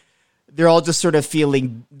just sort of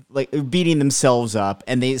feeling like beating themselves up,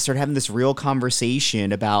 and they start having this real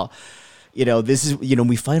conversation about, this is,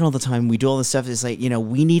 we fight all the time. We do all this stuff. It's like,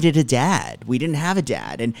 we needed a dad. We didn't have a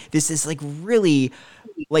dad. And this is like really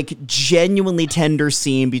like genuinely tender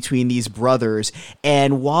scene between these brothers.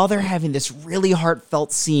 And while they're having this really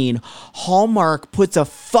heartfelt scene, Hallmark puts a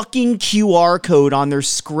fucking QR code on their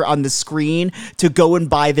on the screen to go and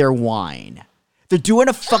buy their wine. They're doing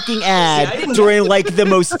a fucking ad during like the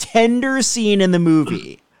most tender scene in the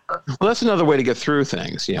movie. Well, that's another way to get through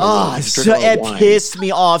things. It pissed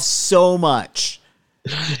me off so much.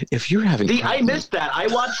 If you're having I missed that. I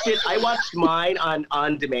watched mine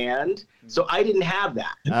on demand, so I didn't have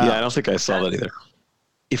that. Yeah, I don't think I saw that either.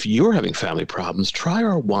 If you're having family problems, try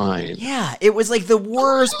our wine. Yeah, it was like the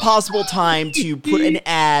worst possible time to put an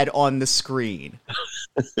ad on the screen.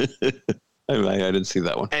 I didn't see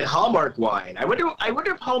that one. And Hallmark wine. I wonder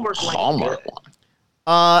if Hallmark wine.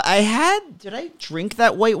 Did I drink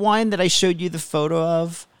that white wine that I showed you the photo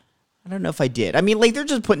of? I don't know if I did. I mean, like, they're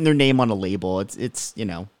just putting their name on a label. It's you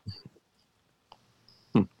know.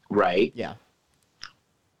 Right. Yeah.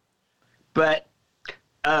 But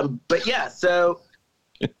yeah, so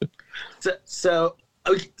the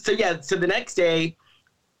next day,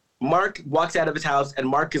 Mark walks out of his house, and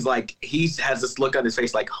Mark is like, he has this look on his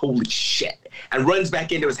face like, holy shit, and runs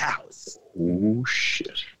back into his house. Oh,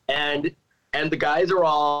 shit. And the guys are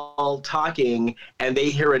all talking, and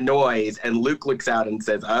they hear a noise, and Luke looks out and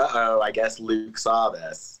says, uh-oh, I guess Luke saw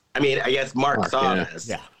this. I guess Mark saw this.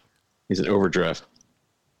 Yeah. He's in overdrive.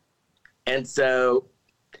 And so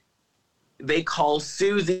they call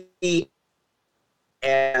Susie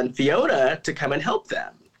and Fiona to come and help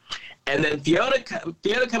them. And then Fiona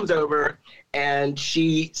comes over, and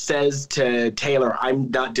she says to Taylor,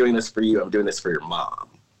 I'm not doing this for you. I'm doing this for your mom.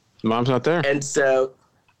 Mom's not there. And so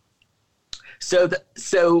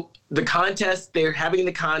the contest, they're having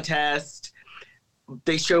the contest.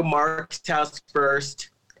 They show Mark's house first.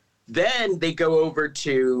 Then they go over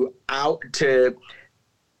to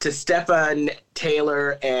Stefan,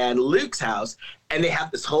 Taylor, and Luke's house, and they have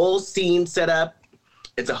this whole scene set up.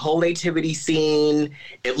 It's a whole nativity scene.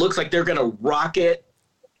 It looks like they're gonna rock it,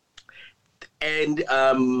 and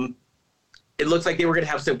it looks like they were gonna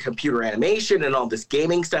have some computer animation and all this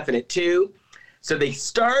gaming stuff in it too. So they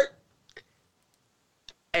start,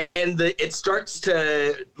 and it starts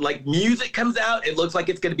to, like, music comes out. It looks like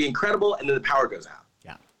it's gonna be incredible, and then the power goes out.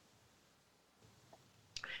 Yeah.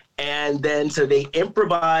 And then so they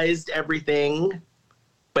improvised everything,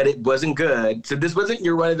 but it wasn't good. So this wasn't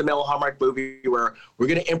your run-of-the-mill Hallmark movie where we're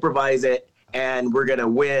going to improvise it and we're going to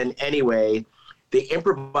win anyway. They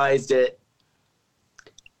improvised it.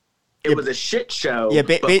 It was a shit show. Yeah,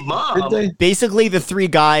 but Mom... Basically, the three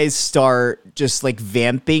guys start just, like,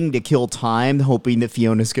 vamping to kill time, hoping that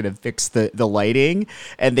Fiona's going to fix the lighting.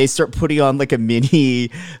 And they start putting on, like, a mini,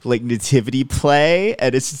 like, nativity play.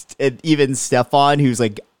 And it's just, and even Stefan, who's,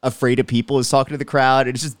 like, afraid of people, is talking to the crowd.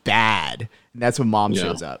 And it's just bad. And that's when Mom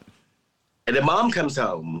shows up. And then Mom comes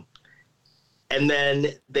home. And then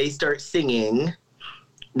they start singing,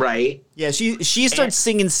 right? Yeah, she starts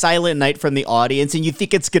singing Silent Night from the audience. And you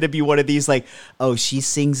think it's going to be one of these, like, oh, she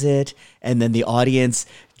sings it. And then the audience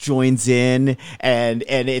joins in. And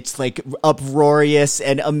it's, like, uproarious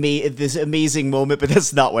and this amazing moment. But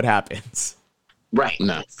that's not what happens. Right.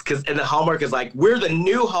 No. And the Hallmark is like, we're the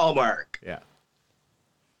new Hallmark. Yeah.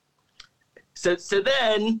 So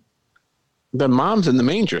then... The mom's in the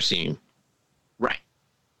manger scene. Right.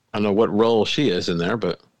 I don't know what role she is in there,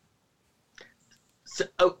 but... So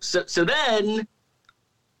then...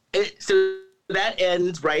 So that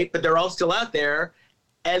ends, right? But they're all still out there.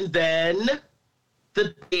 And then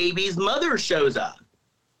the baby's mother shows up.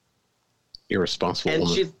 Irresponsible and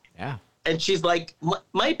woman. She's like,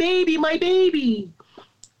 my baby.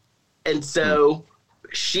 And so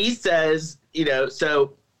she says,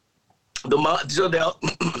 so the mom, so they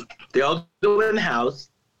all go in the house,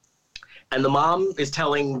 and the mom is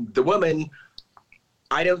telling the woman,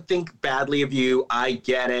 I don't think badly of you. I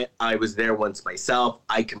get it. I was there once myself.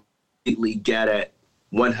 I completely get it,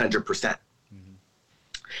 100%. Mm-hmm.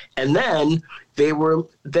 And then they were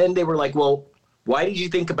like, well, why did you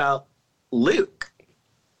think about Luke?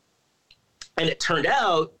 And it turned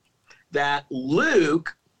out that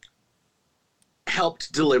Luke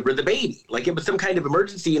helped deliver the baby. Like, it was some kind of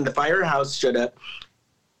emergency, and the firehouse showed up.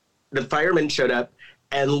 The firemen showed up,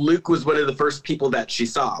 and Luke was one of the first people that she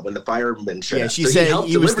saw when the firemen showed up. Yeah, she said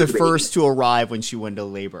he was the first to arrive when she went into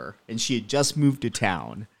labor, and she had just moved to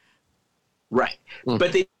town. Right.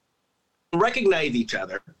 But they recognized each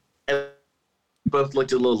other, and both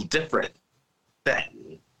looked a little different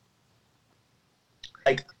then.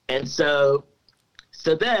 Like, and so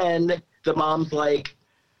then the mom's like,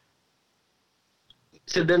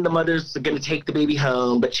 so then the mother's going to take the baby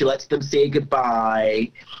home, but she lets them say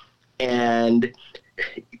goodbye. And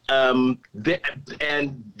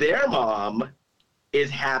their mom is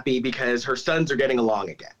happy because her sons are getting along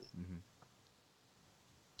again. Mm-hmm.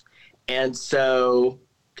 And so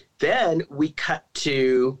then we cut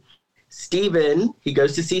to Stephen. He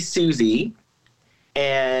goes to see Susie.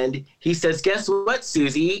 And he says, guess what,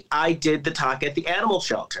 Susie? I did the talk at the animal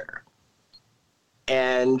shelter.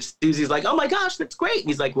 And Susie's like, oh my gosh, that's great. And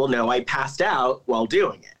he's like, well, no, I passed out while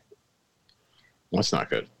doing it. That's not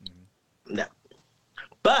good. No.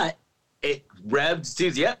 But it revved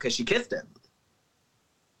Susie up because she kissed him.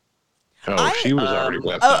 Oh, she was already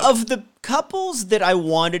wept up. Of the couples that I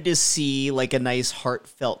wanted to see like a nice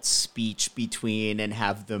heartfelt speech between and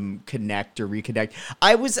have them connect or reconnect,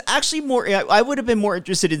 I was actually I would have been more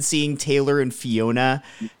interested in seeing Taylor and Fiona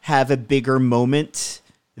have a bigger moment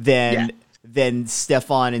than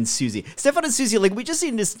Stefan and Susie. Stefan and Susie, like, we just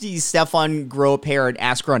need to see Stefan grow a pair and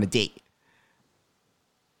ask her on a date.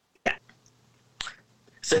 Yeah.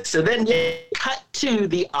 So then you cut to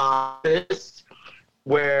the office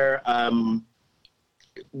where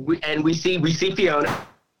we see Fiona,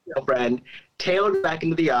 girlfriend. Taylor back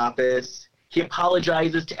into the office. He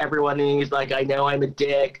apologizes to everyone and he's like, I know I'm a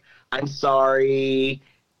dick. I'm sorry.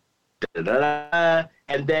 Da-da-da-da.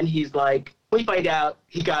 And then he's like, we find out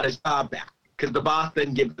he got his job back because the boss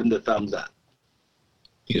then gives him the thumbs up.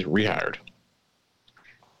 He's rehired.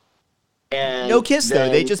 And no kiss, then,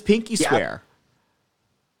 though. They just pinky swear.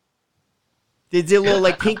 They did a little,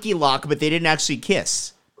 like, pinky lock, but they didn't actually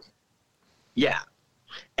kiss. Yeah.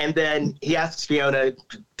 And then he asks Fiona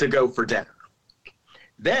to go for dinner.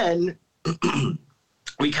 Then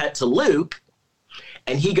we cut to Luke,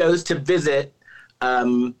 and he goes to visit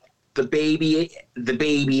the baby and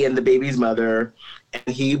the baby's mother.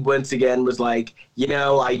 And he once again was like,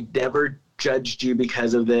 I never judged you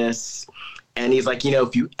because of this. And he's like,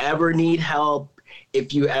 if you ever need help,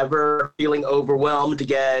 if you ever feeling overwhelmed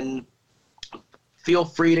again, feel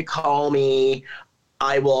free to call me.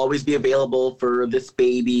 I will always be available for this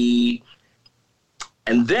baby.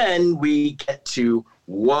 And then we get to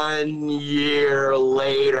 1 year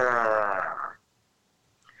later.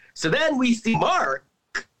 So then we see Mark,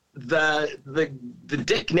 the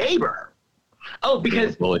dick neighbor. Oh,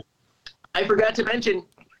 because I forgot to mention,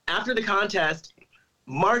 after the contest,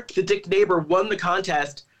 Mark, the dick neighbor, won the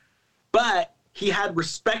contest, but he had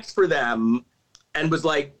respect for them and was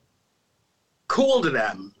like, cool to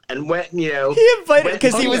them and went, he invited,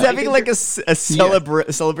 because he was having like a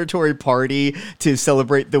celebratory party to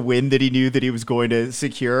celebrate the win that he knew that he was going to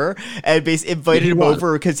secure, and basically invited him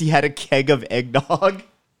over because he had a keg of eggnog.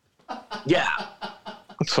 Yeah.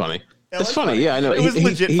 That's funny. It's funny. Yeah, I know. It was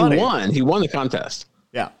legit funny. He won the contest.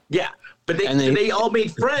 Yeah. Yeah. But they all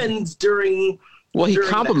made friends during. Well, he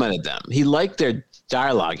complimented them. He liked their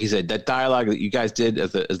dialogue. He said that dialogue that you guys did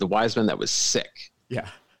as the wise men, that was sick. Yeah.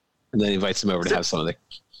 And then he invites them over to have some of the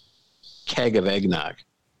keg of eggnog.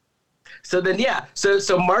 So then,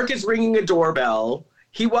 so Mark is ringing a doorbell.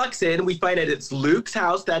 He walks in. We find out it's Luke's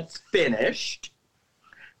house that's finished.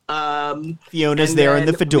 Fiona's there in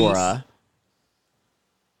the fedora.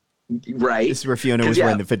 Right. This is where Fiona was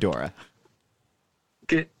wearing the fedora.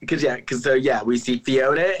 Because we see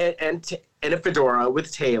Fiona and in a fedora with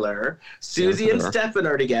Taylor. Susie and Stefan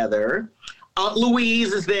are together. Aunt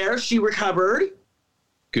Louise is there. She recovered.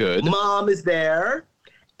 Good. Mom is there.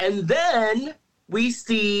 And then we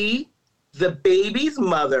see the baby's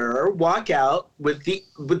mother walk out with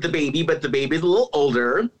the baby, but the baby's a little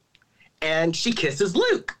older, and she kisses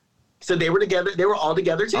Luke. So they were together. They were all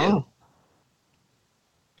together too. Oh.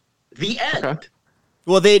 The end. Okay.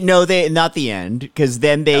 Well, not the end, because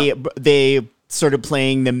then they started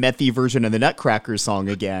playing the Methy version of the Nutcracker song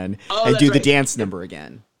again and do the dance number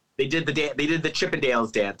again. They did the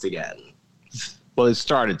Chippendales dance again. Well, it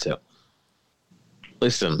started to.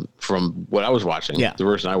 Listen, from what I was watching, the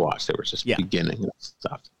version I watched, it was just beginning and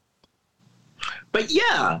stuff. But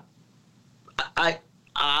yeah,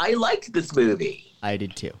 I liked this movie. I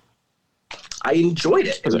did too. I enjoyed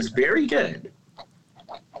it. It was very good.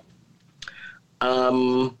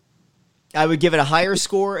 I would give it a higher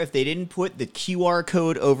score if they didn't put the QR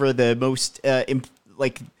code over the most,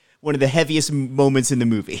 one of the heaviest moments in the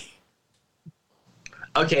movie.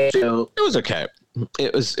 Okay, so it was okay.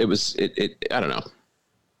 It was. I don't know.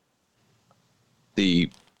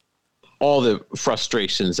 All the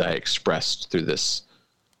frustrations I expressed through this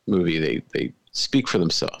movie, they speak for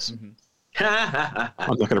themselves. Mm-hmm.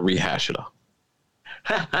 I'm not going to rehash it all.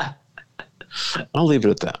 I'll leave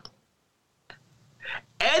it at that.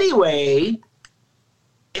 Anyway,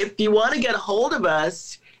 if you want to get a hold of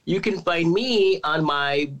us, you can find me on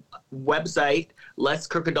my website,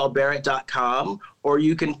 leskirkendallbarrett.com, or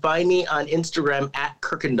you can find me on Instagram at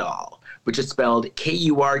Kirkendall, which is spelled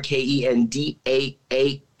Kurkendaal.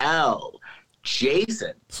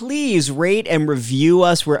 Jason. Please rate and review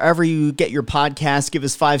us wherever you get your podcast. Give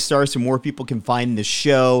us 5 stars so more people can find the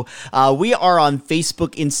show. We are on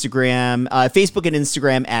Facebook and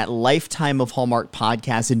Instagram at Lifetime of Hallmark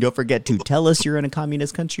Podcast. And don't forget to tell us you're in a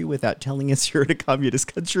communist country without telling us you're in a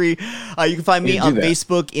communist country. You can find me on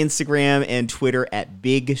Facebook, Instagram, and Twitter at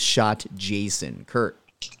Big Shot Jason. Kurt.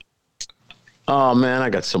 Oh, man, I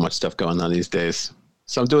got so much stuff going on these days.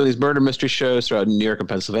 So I'm doing these murder mystery shows throughout New York and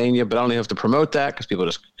Pennsylvania, but I don't even have to promote that because people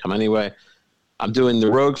just come anyway. I'm doing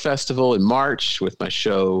the Rogue Festival in March with my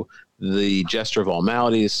show, The Jester of All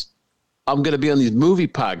Maladies. I'm going to be on these movie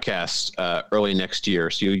podcasts early next year,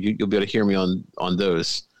 so you'll be able to hear me on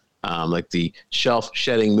those, like the Shelf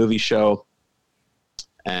Shedding movie show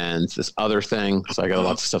and this other thing. So I got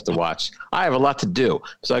lots of stuff to watch. I have a lot to do.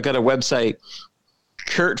 So I got a website,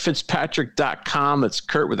 kurtfitzpatrick.com. It's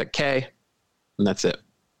Kurt with a K. And that's it.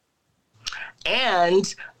 And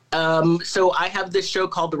so I have this show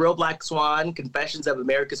called The Real Black Swan, Confessions of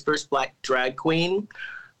America's First Black Drag Queen.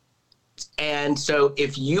 And so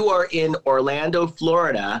if you are in Orlando,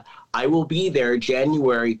 Florida, I will be there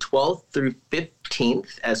January 12th through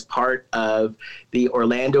 15th as part of the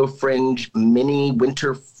Orlando Fringe Mini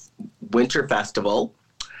Winter Festival.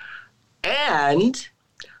 And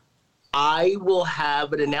I will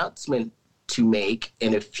have an announcement to make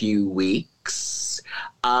in a few weeks.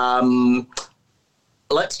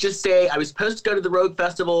 Let's just say I was supposed to go to the Rogue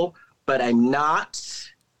Festival, but I'm not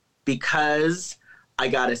because I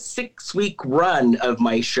got a 6-week run of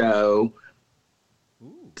my show.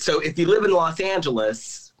 Ooh. So if you live in Los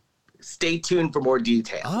Angeles, stay tuned for more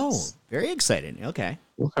details. Oh, very exciting. Okay.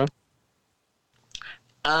 Okay.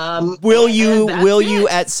 Will you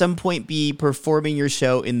at some point be performing your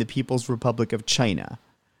show in the People's Republic of China?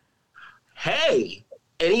 Hey,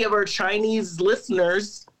 any of our Chinese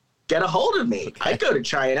listeners, get a hold of me. Okay. I go to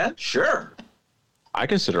China, sure. I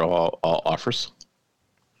consider all offers.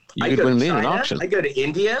 You I could go win to me an China, auction. I go to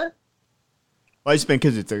India. Well, I just meant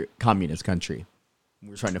because it's a communist country.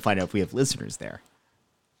 We're trying to find out if we have listeners there.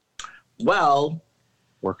 Well,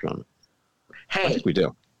 working on it. Hey, I think we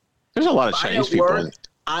do. There's a lot of Chinese people.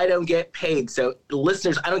 I don't get paid. So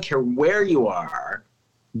listeners, I don't care where you are.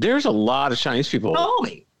 There's a lot of Chinese people Call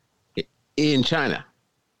me. in China.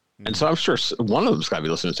 And so I'm sure one of them's got to be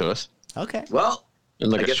listening to us. Okay. Well,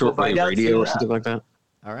 in like a shortwave radio or something like that.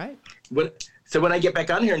 All right. So when I get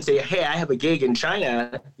back on here and say, hey, I have a gig in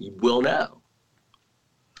China, you will know.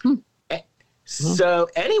 So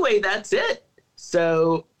anyway, that's it.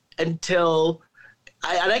 So until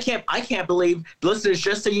I can't believe, listeners,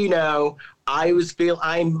 just so you know,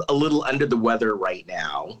 I'm a little under the weather right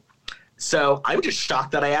now. So I'm just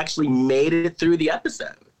shocked that I actually made it through the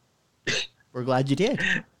episode. We're glad you did.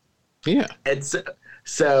 Yeah. And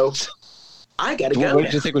so I got to go. What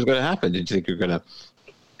did you think was going to happen? Did you think you were going to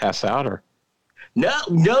pass out or? No.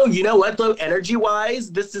 You know what, though?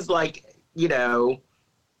 Energy-wise, this is like, I'll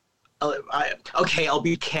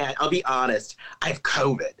be honest. I have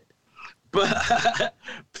COVID. But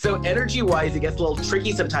so energy-wise, it gets a little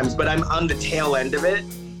tricky sometimes, but I'm on the tail end of it.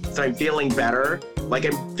 So I'm feeling better. Like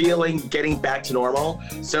I'm feeling getting back to normal.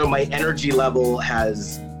 So my energy level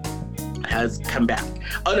has come back.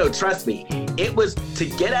 Oh no, trust me. It was to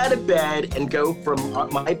get out of bed and go from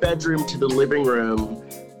my bedroom to the living room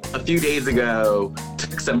a few days ago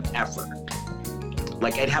took some effort.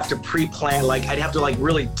 Like I'd have to pre-plan, like I'd have to like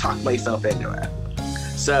really talk myself into it.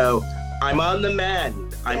 So I'm on the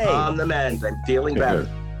mend. I'm feeling better.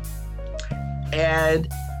 And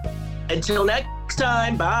until next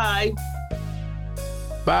time, bye.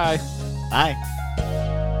 Bye. Bye.